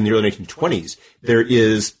described in the early 1920s, there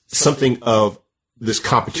is something of this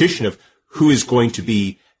competition of who is going to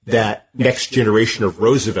be that next generation of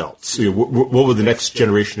Roosevelts. What will the next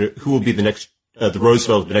generation? Who will be the next the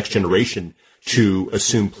Roosevelt of the next generation to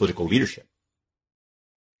assume political leadership?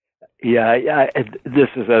 Yeah. This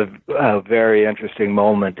is a very interesting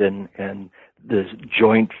moment in this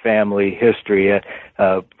joint family history.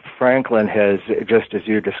 Franklin has, just as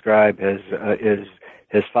you described, has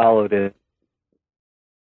followed it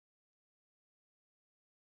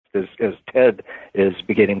as Ted is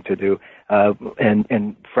beginning to do.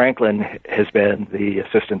 And Franklin has been the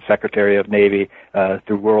Assistant Secretary of Navy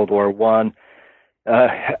through World War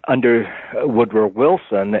I. Under Woodrow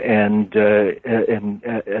Wilson and a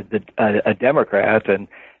Democrat,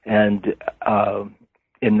 and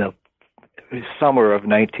in the summer of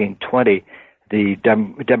 1920, the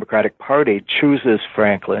Democratic Party chooses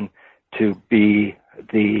Franklin to be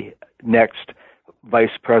the next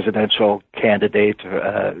vice presidential candidate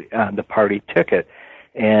on the party ticket,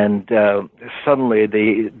 and suddenly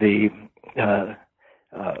the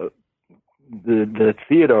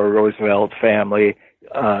Theodore Roosevelt family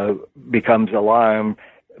becomes alarmed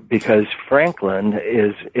because Franklin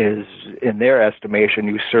is in their estimation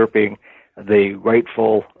usurping the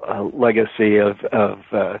rightful legacy of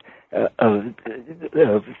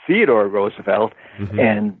Theodore Roosevelt, mm-hmm.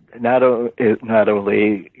 and not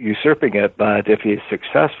only usurping it, but if he's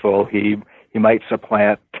successful, he might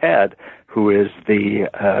supplant Ted, who is the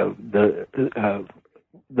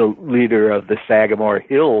leader of the Sagamore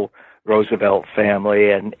Hill Roosevelt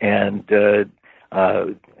family, and though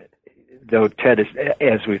Ted is,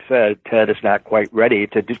 as we said, Ted is not quite ready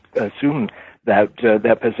to assume that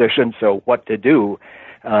position. So what to do?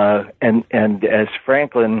 And as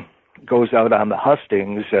Franklin goes out on the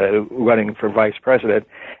hustings, running for vice president,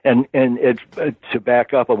 and it's to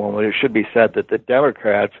back up a moment, it should be said that the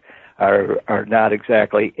Democrats are not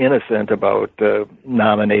exactly innocent about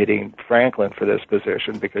nominating Franklin for this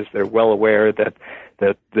position, because they're well aware that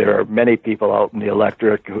there are many people out in the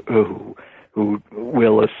electorate who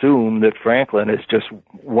will assume that Franklin is just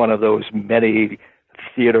one of those many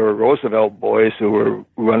Theodore Roosevelt boys who were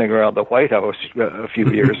running around the White House a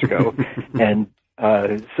few years ago. And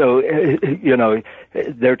so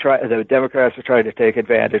the Democrats are trying to take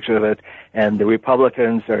advantage of it, and the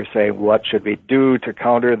Republicans are saying, what should we do to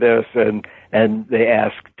counter this? And they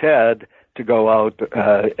ask Ted to go out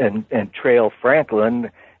and trail Franklin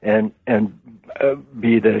and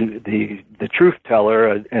be the truth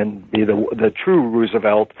teller and be the true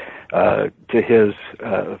Roosevelt to his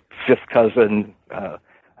fifth cousin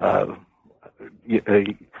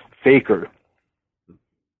faker.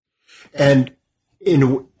 And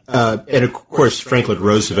of course, Franklin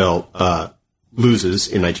Roosevelt loses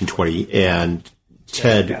in 1920, and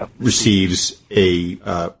Ted receives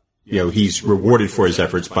he's rewarded for his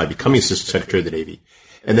efforts by becoming Assistant Secretary of the Navy.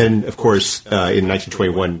 And then, of course, in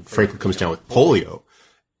 1921, Franklin comes down with polio.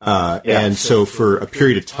 And so for a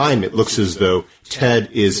period of time, it looks as though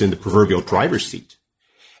Ted is in the proverbial driver's seat.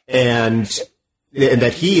 And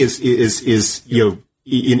that he is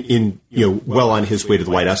well on his way to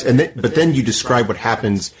the White House. But then you describe what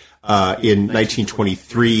happens in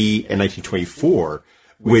 1923 and 1924,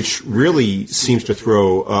 which really seems to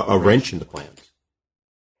throw a wrench in the plans.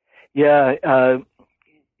 Yeah,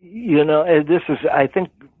 this is, I think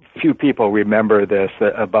few people remember this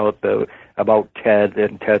about Ted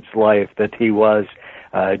and Ted's life, that he was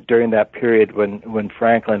during that period when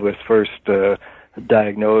Franklin was first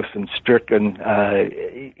diagnosed and stricken,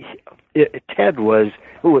 Ted was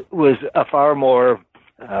a far more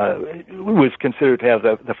was considered to have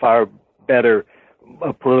the far better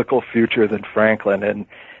political future than Franklin,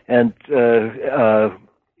 and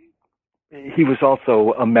he was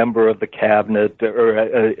also a member of the cabinet,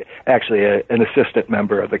 or actually an assistant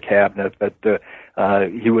member of the cabinet, but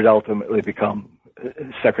he would ultimately become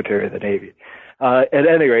Secretary of the Navy. At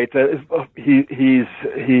any rate,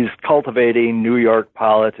 he's cultivating New York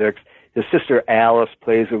politics. His sister Alice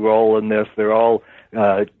plays a role in this. They're all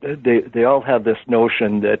they all have this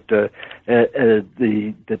notion that the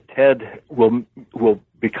Ted will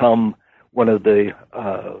become one of the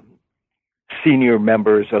senior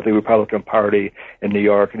members of the Republican Party in New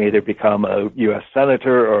York and either become a U.S.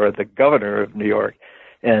 Senator or the governor of New York.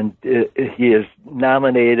 And he is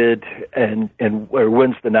nominated or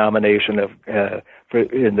wins the nomination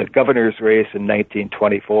in the governor's race in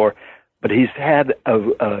 1924. But he's had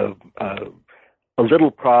a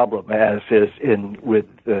little problem, as is with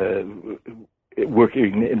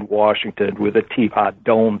working in Washington with the Teapot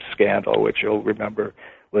Dome scandal, which you'll remember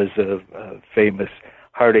was a famous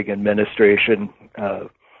Harding administration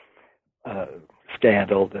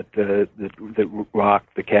scandal that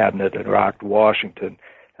rocked the cabinet and rocked Washington.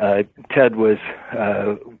 Ted was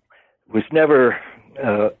never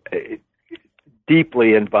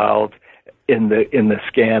deeply involved in the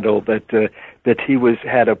scandal, but that he was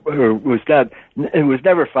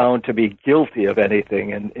never found to be guilty of anything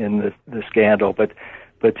in the scandal, but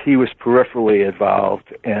he was peripherally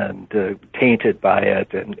involved and tainted by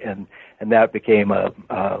it, and that became a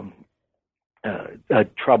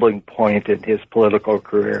troubling point in his political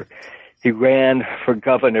career. He ran for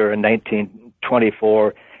governor in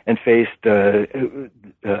 1924 and faced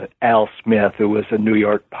Al Smith, who was a New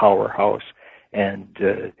York powerhouse, and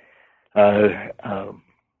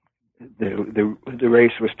the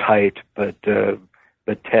race was tight, but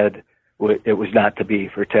Ted, it was not to be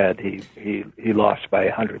for Ted. He lost by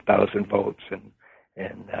 100,000 votes in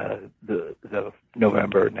the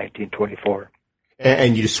November 1924.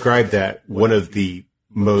 And you described that one of the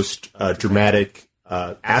most dramatic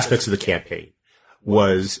aspects of the campaign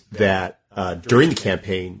was that during the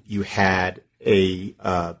campaign you had a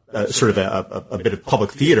sort of a bit of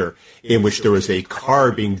public theater in which there was a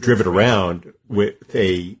car being driven around with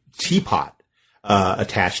a teapot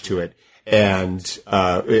attached to it, and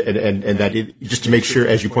that just to make sure,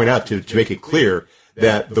 as you point out, to make it clear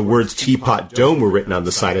that the words Teapot Dome were written on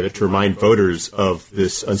the side of it to remind voters of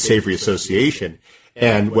this unsavory association.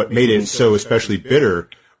 And what made it so especially bitter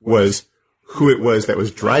was who it was that was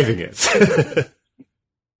driving it.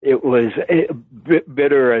 It was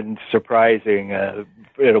bitter and surprising.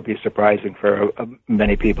 It'll be surprising for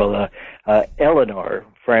many people. Eleanor,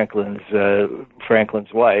 Franklin's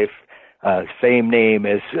wife, same name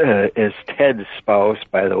as Ted's spouse,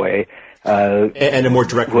 by the way. And a more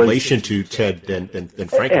direct relation to Ted than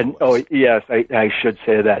Franklin was. Oh yes, I should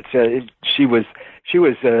say that. She was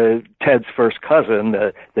Ted's first cousin,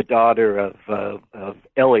 the daughter of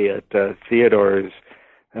Eliot, Theodore's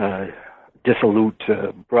dissolute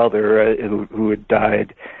brother, who had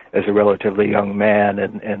died as a relatively young man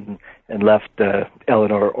and left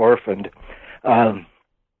Eleanor orphaned.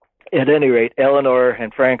 At any rate, Eleanor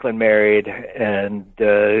and Franklin married, and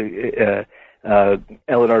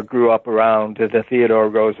Eleanor grew up around the Theodore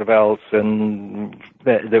Roosevelts, and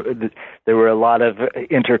there were a lot of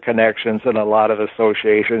interconnections and a lot of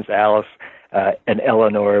associations. Alice and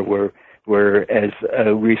Eleanor were, as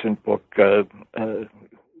a recent book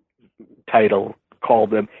title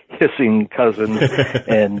called them, hissing cousins,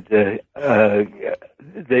 and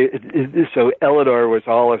so Eleanor was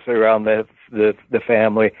always around the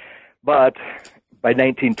family. But by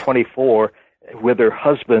 1924, with her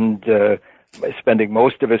husband spending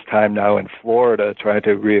most of his time now in Florida trying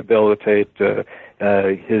to rehabilitate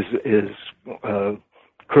his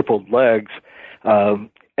crippled legs,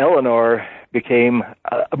 Eleanor became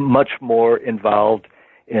much more involved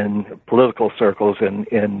in political circles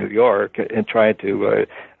in New York and trying to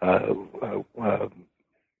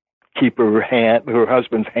keep her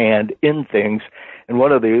husband's hand in things. And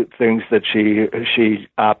one of the things that she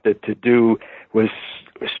opted to do was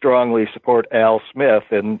strongly support Al Smith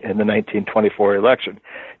in the 1924 election.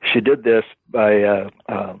 She did this by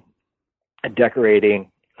decorating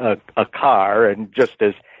a car, and just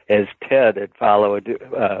as Ted had followed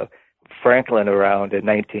Franklin around in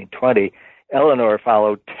 1920, Eleanor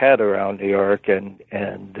followed Ted around New York and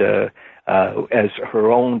as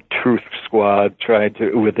her own truth squad, tried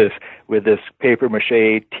to with this paper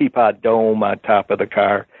mache Teapot Dome on top of the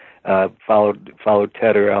car, followed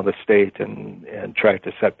Ted around the state and tried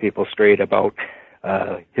to set people straight about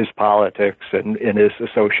his politics and his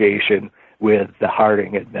association with the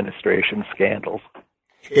Harding administration scandals.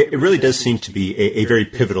 It really does seem to be a very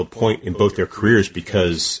pivotal point in both their careers,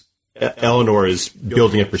 because Eleanor is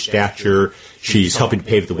building up her stature. She's helping to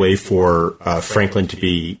pave the way for Franklin to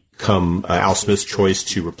become Al Smith's choice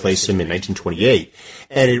to replace him in 1928.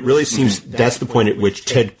 And it really seems that's the point at which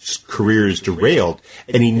Ted's career is derailed,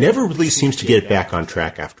 and he never really seems to get it back on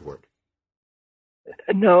track afterward.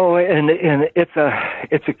 No, and it's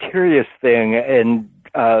a curious thing, and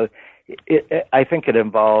I think it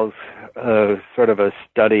involves sort of a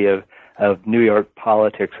study of New York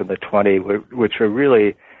politics in the 20s, which are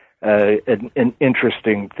really an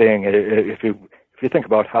interesting thing. If you think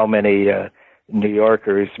about how many New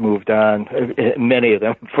Yorkers moved on, many of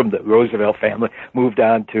them from the Roosevelt family moved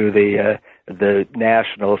on to the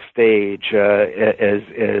national stage as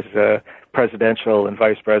presidential and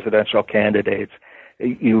vice presidential candidates,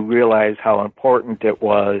 you realize how important it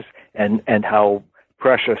was and how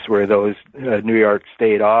precious were those New York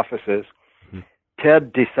state offices. Mm-hmm.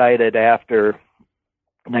 Ted decided after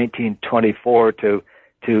 1924 to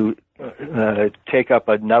take up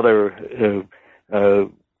another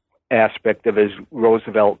aspect of his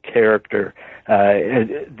Roosevelt character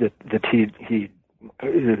that he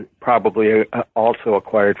probably also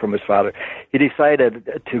acquired from his father. He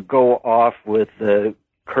decided to go off with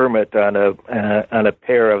Kermit on a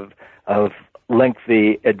pair of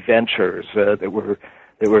lengthy adventures that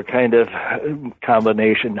were kind of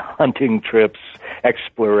combination hunting trips,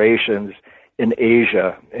 explorations in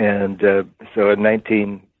Asia. And so in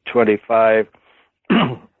 1925,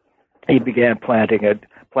 he began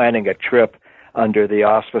planning a trip under the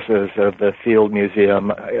auspices of the Field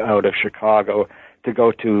Museum out of Chicago to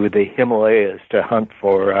go to the Himalayas to hunt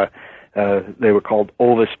for, they were called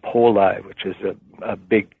Ovis poli, which is a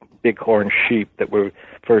bighorn sheep that were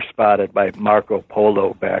first spotted by Marco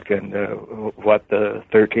Polo back in the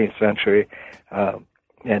 13th century,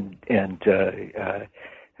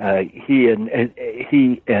 he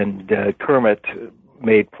and Kermit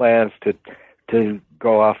made plans to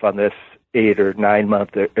go off on this 8 or 9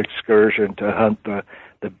 month excursion to hunt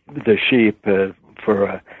the sheep to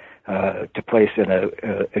place in a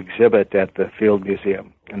exhibit at the Field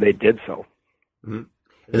Museum, and they did so. Mm-hmm.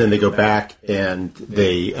 And then they go back and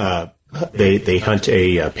they hunt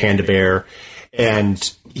a panda bear,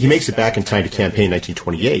 and he makes it back in time to campaign in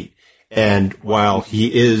 1928. And while he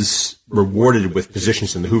is rewarded with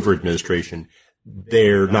positions in the Hoover administration,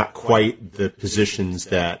 they're not quite the positions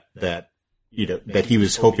that he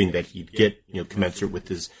was hoping that he'd get, commensurate with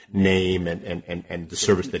his name and the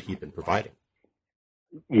service that he'd been providing.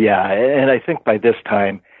 Yeah, and I think by this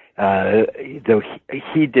time, though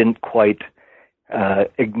he didn't quite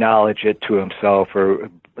acknowledge it to himself,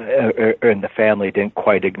 and the family didn't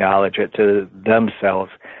quite acknowledge it to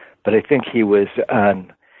themselves, but I think he was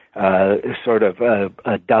on sort of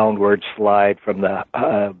a downward slide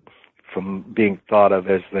from being thought of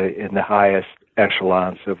as in the highest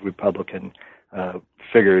echelons of Republican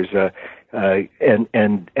figures, and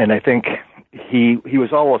I think he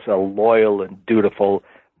was always a loyal and dutiful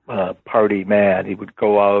party man. He would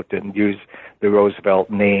go out and use the Roosevelt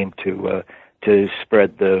name to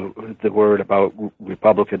spread the word about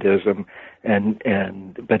republicanism,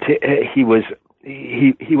 but he was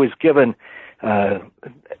given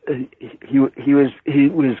he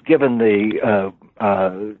was given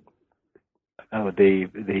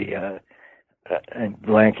I'm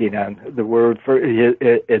blanking on the word for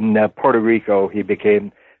in Puerto Rico. He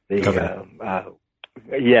became the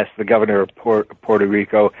governor of Puerto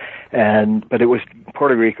Rico, but it was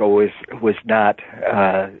Puerto Rico was not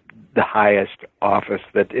the highest office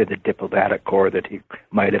that in the diplomatic corps that he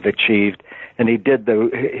might have achieved, and he did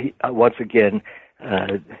once again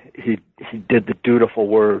he did the dutiful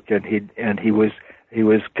work, and he was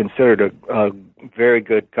considered a very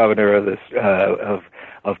good governor of this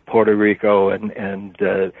of Puerto Rico, and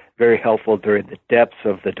very helpful during the depths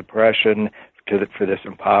of the Depression for this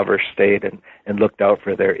impoverished state, and looked out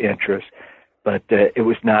for their interests. But it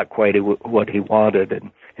was not quite what he wanted,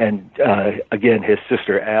 and again, his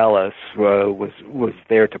sister Alice was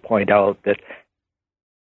there to point out that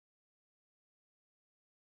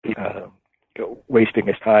wasting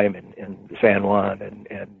his time in San Juan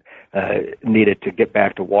and needed to get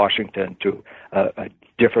back to Washington to a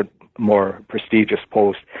different, more prestigious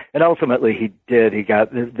post. And ultimately he did. He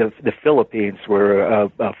got the Philippines were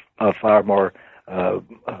a far more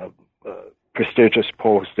prestigious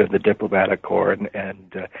post in the diplomatic corps,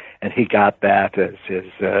 and he got that as his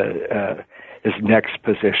next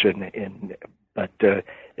position but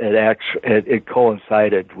it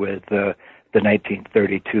coincided with the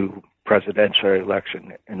 1932 presidential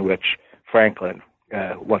election in which Franklin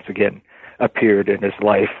once again appeared in his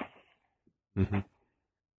life. Mm-hmm.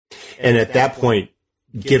 And at that point,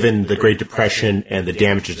 given the Great Depression and the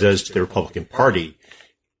damage it does to the Republican Party,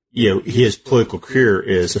 his political career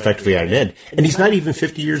is effectively at an end. And he's not even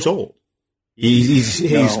 50 years old. He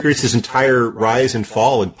experienced his entire rise and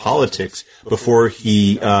fall in politics before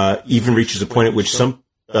he even reaches a point at which some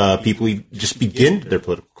people just begin their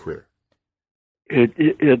political career.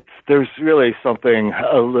 There's really something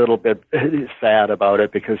a little bit sad about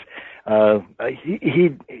it, because I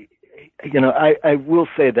will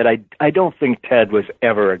say that I don't think Ted was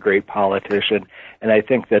ever a great politician, and I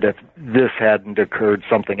think that if this hadn't occurred,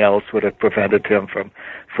 something else would have prevented him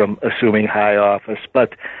from assuming high office.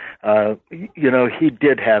 But he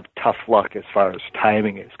did have tough luck as far as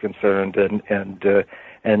timing is concerned, and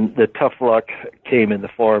the tough luck came in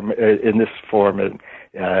this form of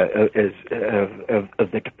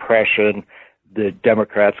the Depression, the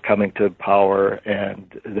Democrats coming to power,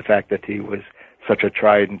 and the fact that he was such a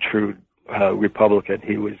tried and true Republican.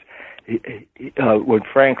 When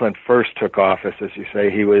Franklin first took office, as you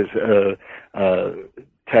say,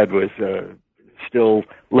 Ted was still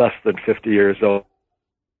less than 50 years old.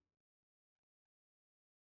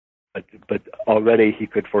 But already he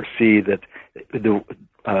could foresee that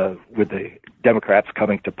with the Democrats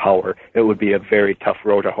coming to power, it would be a very tough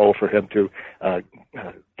road to hoe for him to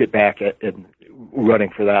get back at and running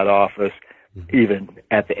for that office, even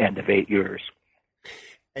at the end of 8 years.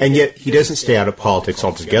 And yet he doesn't stay out of politics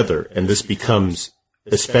altogether, and this becomes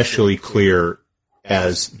especially clear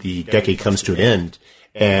as the decade comes to an end,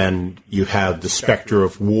 and you have the specter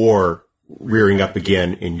of war rearing up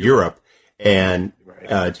again in Europe, and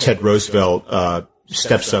Ted Roosevelt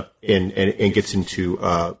steps up and gets into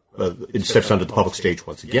steps onto the public stage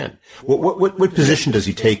once again. What position does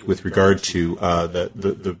he take with regard to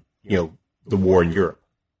the war in Europe?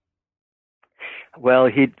 Well,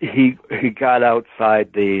 he got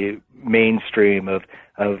outside the mainstream of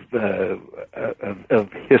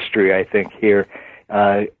history, I think. Here,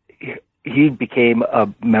 he became a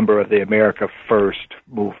member of the America First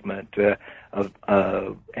movement,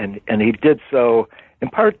 and he did so in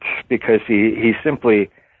part because he simply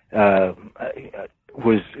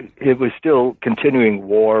was still continuing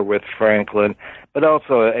war with Franklin, but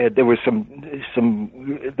also there were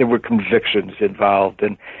there were convictions involved,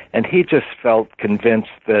 and he just felt convinced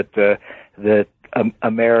that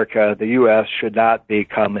America, the U.S., should not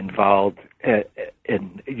become involved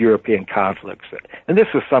in European conflicts, and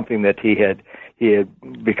this was something that he had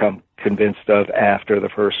become convinced of after the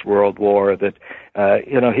First World War. That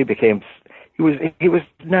he was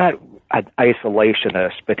not an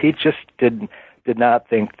isolationist, but he just did not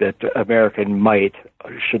think that American might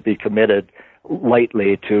should be committed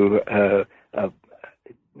lightly to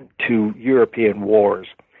European wars.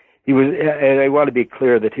 He was, and I want to be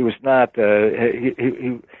clear that he was not.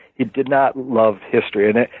 He did not love history,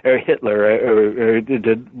 and Hitler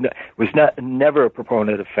was never a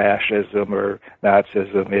proponent of fascism or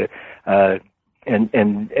Nazism,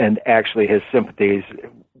 and actually his sympathies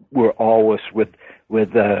were always with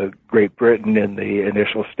Great Britain in the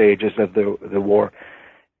initial stages of the war.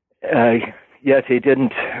 Yet he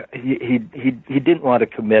didn't want to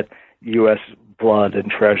commit U.S. blood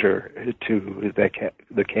and treasure to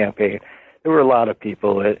the campaign. There were a lot of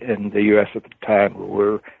people in the U.S. at the time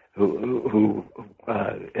who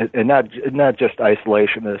and not just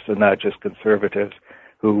isolationists and not just conservatives,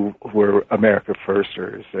 who were America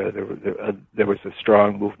Firsters. There was a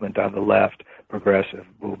strong movement on the left, progressive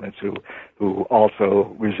movements who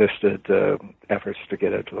also resisted efforts to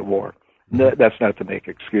get into the war. That's not to make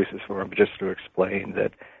excuses for him, but just to explain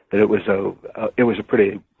that it was a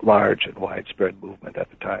pretty large and widespread movement at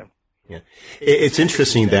the time. Yeah, it's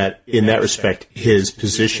interesting that in that respect, his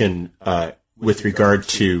position with regard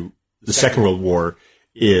to the Second World War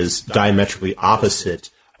is diametrically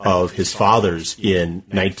opposite of his father's in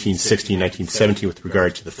 1916, 1917 with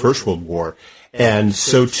regard to the First World War. And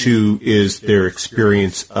so too is their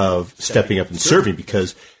experience of stepping up and serving,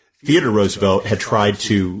 because Theodore Roosevelt had tried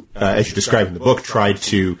to, as you describe in the book,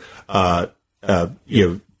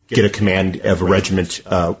 get a command of a regiment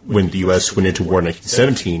when the U.S. went into war in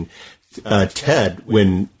 1917. Ted,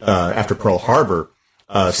 after Pearl Harbor,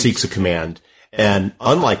 seeks a command, and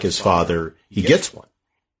unlike his father, he gets one.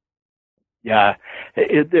 Yeah,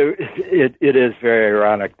 it is very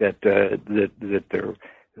ironic that their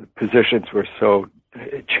positions were so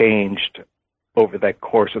changed over that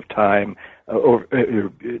course of time.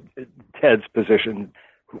 Ted's position,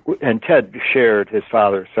 and Ted shared his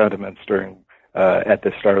father's sentiments during at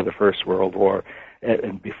the start of the First World War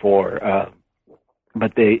and before.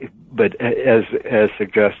 as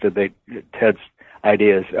suggested, Ted's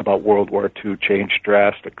ideas about World War II changed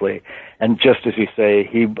drastically. And just as you say,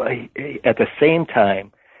 he at the same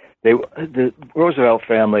time, the Roosevelt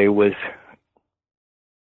family was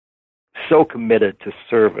so committed to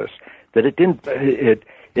service that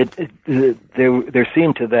there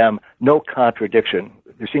seemed to them no contradiction.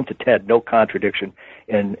 There seemed to Ted no contradiction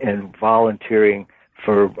in volunteering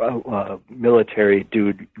for military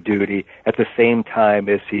duty at the same time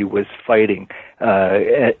as he was fighting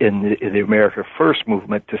in the America First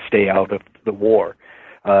movement to stay out of the war.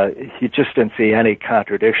 He just didn't see any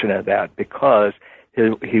contradiction in that because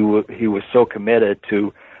he was so committed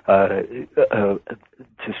to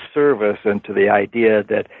service and to the idea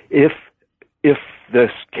that if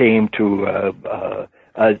this came to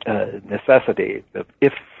a necessity,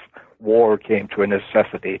 if war came to a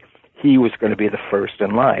necessity, he was going to be the first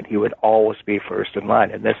in line. He would always be first in line.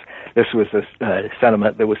 And this was a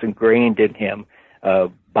sentiment that was ingrained in him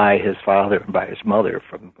by his father and by his mother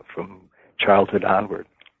from childhood onward.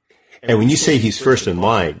 And when you say he's first in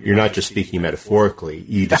line, you're not just speaking metaphorically.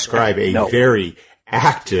 You describe a very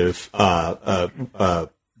active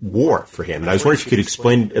war for him. And I was wondering if you could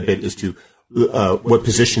explain a bit as to what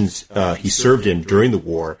positions he served in during the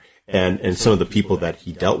war and some of the people that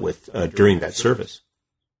he dealt with during that service.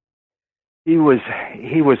 He was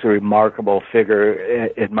a remarkable figure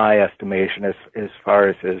in my estimation, as far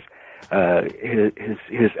as his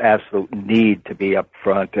absolute need to be up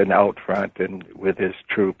front and out front and with his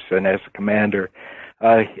troops and as a commander.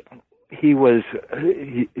 He was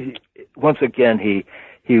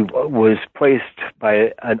placed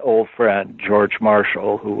by an old friend, George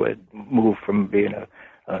Marshall, who had moved from being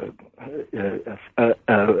an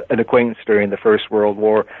acquaintance during the First World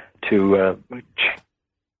War to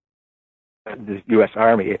the U.S.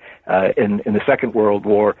 Army in the Second World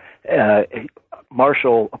War.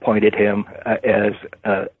 Marshall appointed him as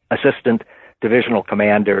assistant divisional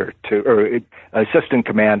commander assistant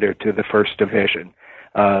commander to the First Division,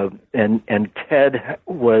 and Ted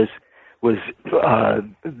was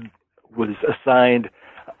assigned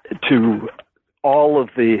to all of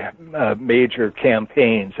the major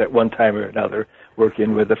campaigns at one time or another,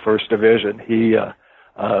 working with the First Division. The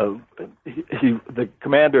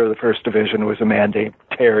commander of the First Division was a man named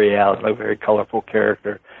Terry Allen, a very colorful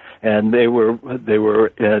character, and they were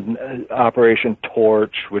in Operation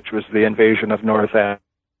Torch, which was the invasion of North Africa,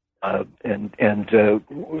 and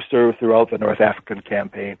served throughout the North African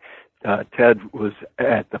campaign. Ted was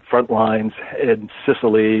at the front lines in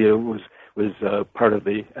Sicily. It was part of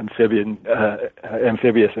the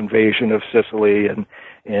amphibious invasion of Sicily in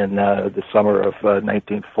the summer of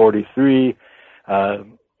 1943.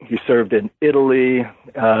 He served in Italy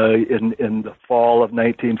in the fall of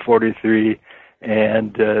 1943,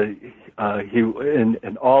 and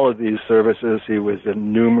in all of these services, he was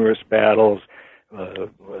in numerous battles.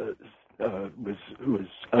 Was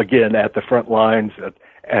again at the front lines at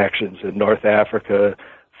actions in North Africa,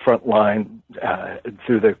 front line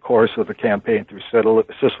through the course of the campaign through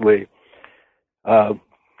Sicily, and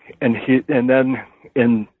then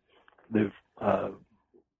in the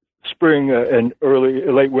spring and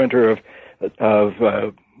late winter of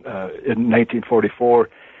in 1944,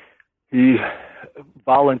 he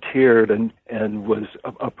volunteered and was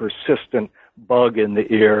a persistent bug in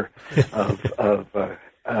the ear of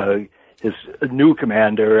his new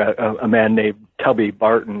commander, a man named Tubby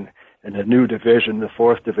Barton, in a new division, the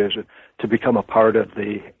 4th Division, to become a part of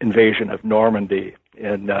the invasion of Normandy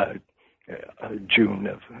in June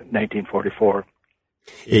of 1944.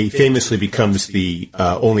 He famously becomes the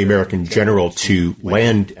only American general to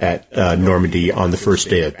land at Normandy on the first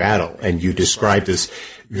day of battle, and you describe this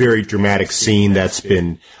very dramatic scene that's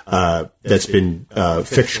been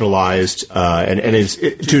fictionalized and is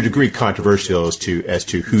to a degree controversial as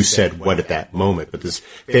to who said what at that moment. But this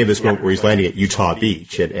famous moment where he's landing at Utah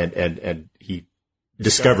Beach and he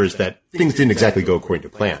discovers that things didn't exactly go according to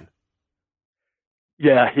plan.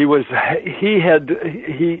 Yeah, he at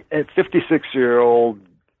 56-year-old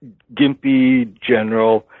gimpy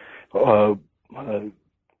general,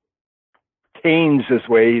 canes his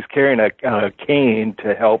way. He's carrying a cane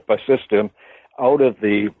to help assist him out of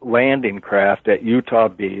the landing craft at Utah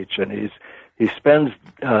Beach, and he spends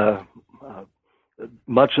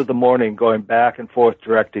much of the morning going back and forth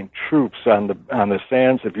directing troops on the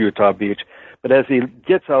sands of Utah Beach. But as he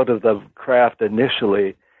gets out of the craft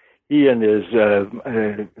initially, he and his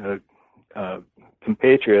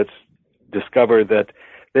compatriots discover that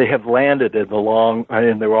they have landed in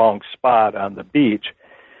the wrong spot on the beach.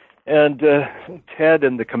 And Ted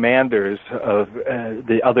and the commanders of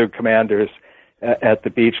the other commanders at the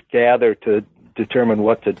beach gather to determine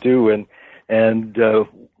what to do, and they're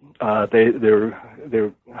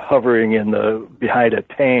hovering behind a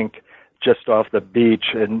tank just off the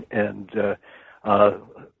beach, and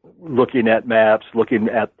looking at maps, looking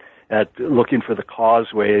for the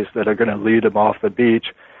causeways that are going to lead them off the beach.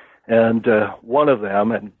 And one of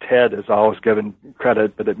them, and Ted is always given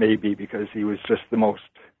credit, but it may be because he was just the most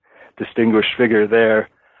distinguished figure there,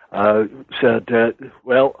 said,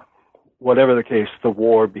 well, whatever the case, the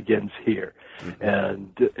war begins here,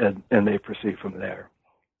 and they proceed from there.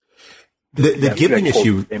 The gimpiness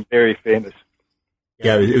you very famous.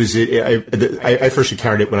 Yeah, it was. I first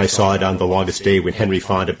encountered it when I saw it on The Longest Day when Henry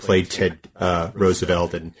Fonda played Ted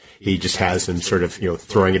Roosevelt, and he just has him sort of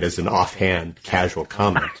throwing it as an offhand, casual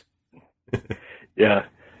comment. Yeah.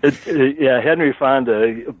 Henry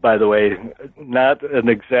Fonda, by the way, not an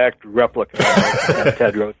exact replica of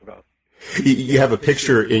Ted Roosevelt. You have a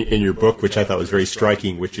picture in your book, which I thought was very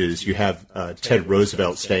striking, which is you have Ted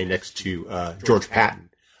Roosevelt standing next to George Patton,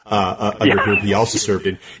 under whom he also served.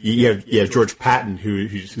 And you have George Patton,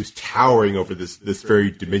 who's towering over this very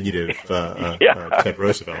diminutive Ted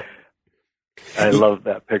Roosevelt. I love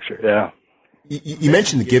that picture, yeah. You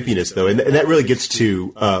mentioned the gimpiness, though, and that really gets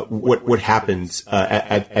to what happens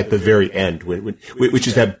at the very end, which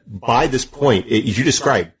is that by this point, as you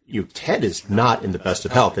described, Ted is not in the best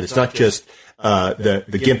of health, and it's not just the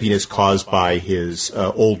gimpiness caused by his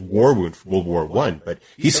old war wound from World War I, but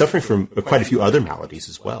he's suffering from quite a few other maladies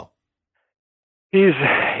as well. He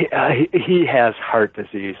has heart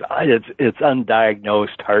disease. It's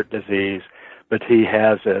undiagnosed heart disease, but he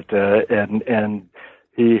has it, and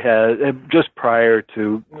he has, just prior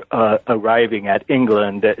to arriving at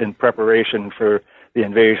England in preparation for the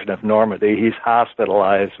invasion of Normandy, he's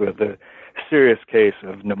hospitalized with a serious case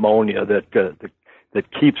of pneumonia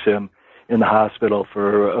that keeps him in the hospital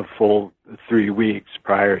for a full 3 weeks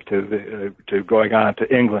prior to going on to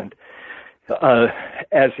England. The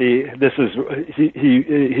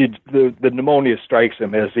pneumonia strikes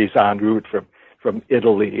him as he's en route from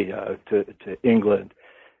Italy to England.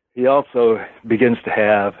 He also begins to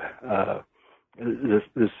have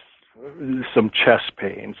some chest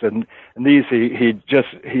pains, and these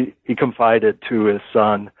he confided to his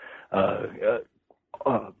son,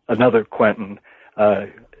 another Quentin,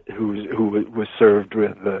 who was served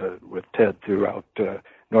with Ted throughout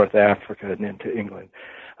North Africa and into England.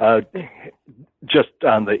 Just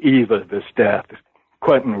on the eve of his death,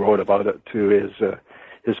 Quentin wrote about it to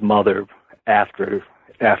his mother after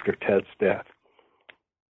Ted's death.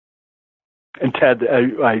 And Ted,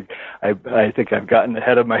 I think I've gotten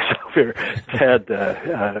ahead of myself here. Ted,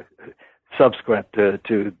 subsequent to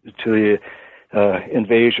the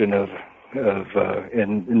invasion of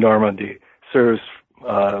in Normandy,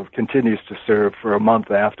 continues to serve for a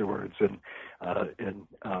month afterwards in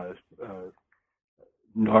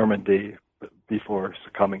Normandy before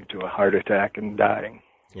succumbing to a heart attack and dying.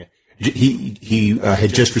 Yeah. He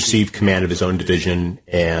had just received command of his own division,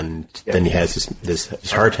 and then he has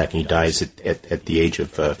this heart attack, and he dies at the age of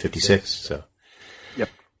 56. So, yep.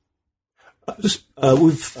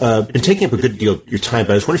 We've been taking up a good deal of your time,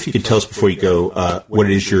 but I was wondering if you could tell us before you go what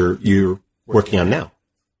it is you're working on now.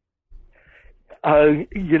 I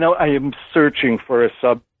am searching for a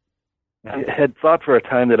sub. I had thought for a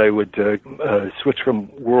time that I would switch from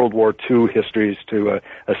World War II histories to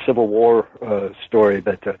a Civil War story,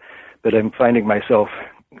 but I'm finding myself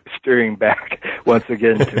steering back once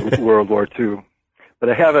again to World War II. But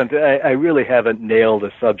I really haven't nailed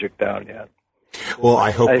a subject down yet. Well, I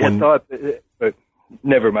hope. But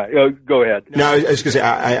never mind. Go ahead. No, I was going to say.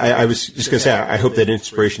 I was just going to say. I hope that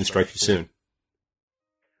inspiration strikes you soon.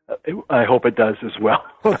 I hope it does as well.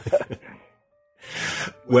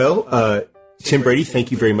 Well, Tim Brady, thank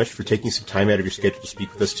you very much for taking some time out of your schedule to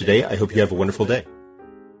speak with us today. I hope you have a wonderful day.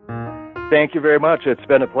 Thank you very much. It's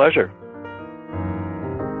been a pleasure.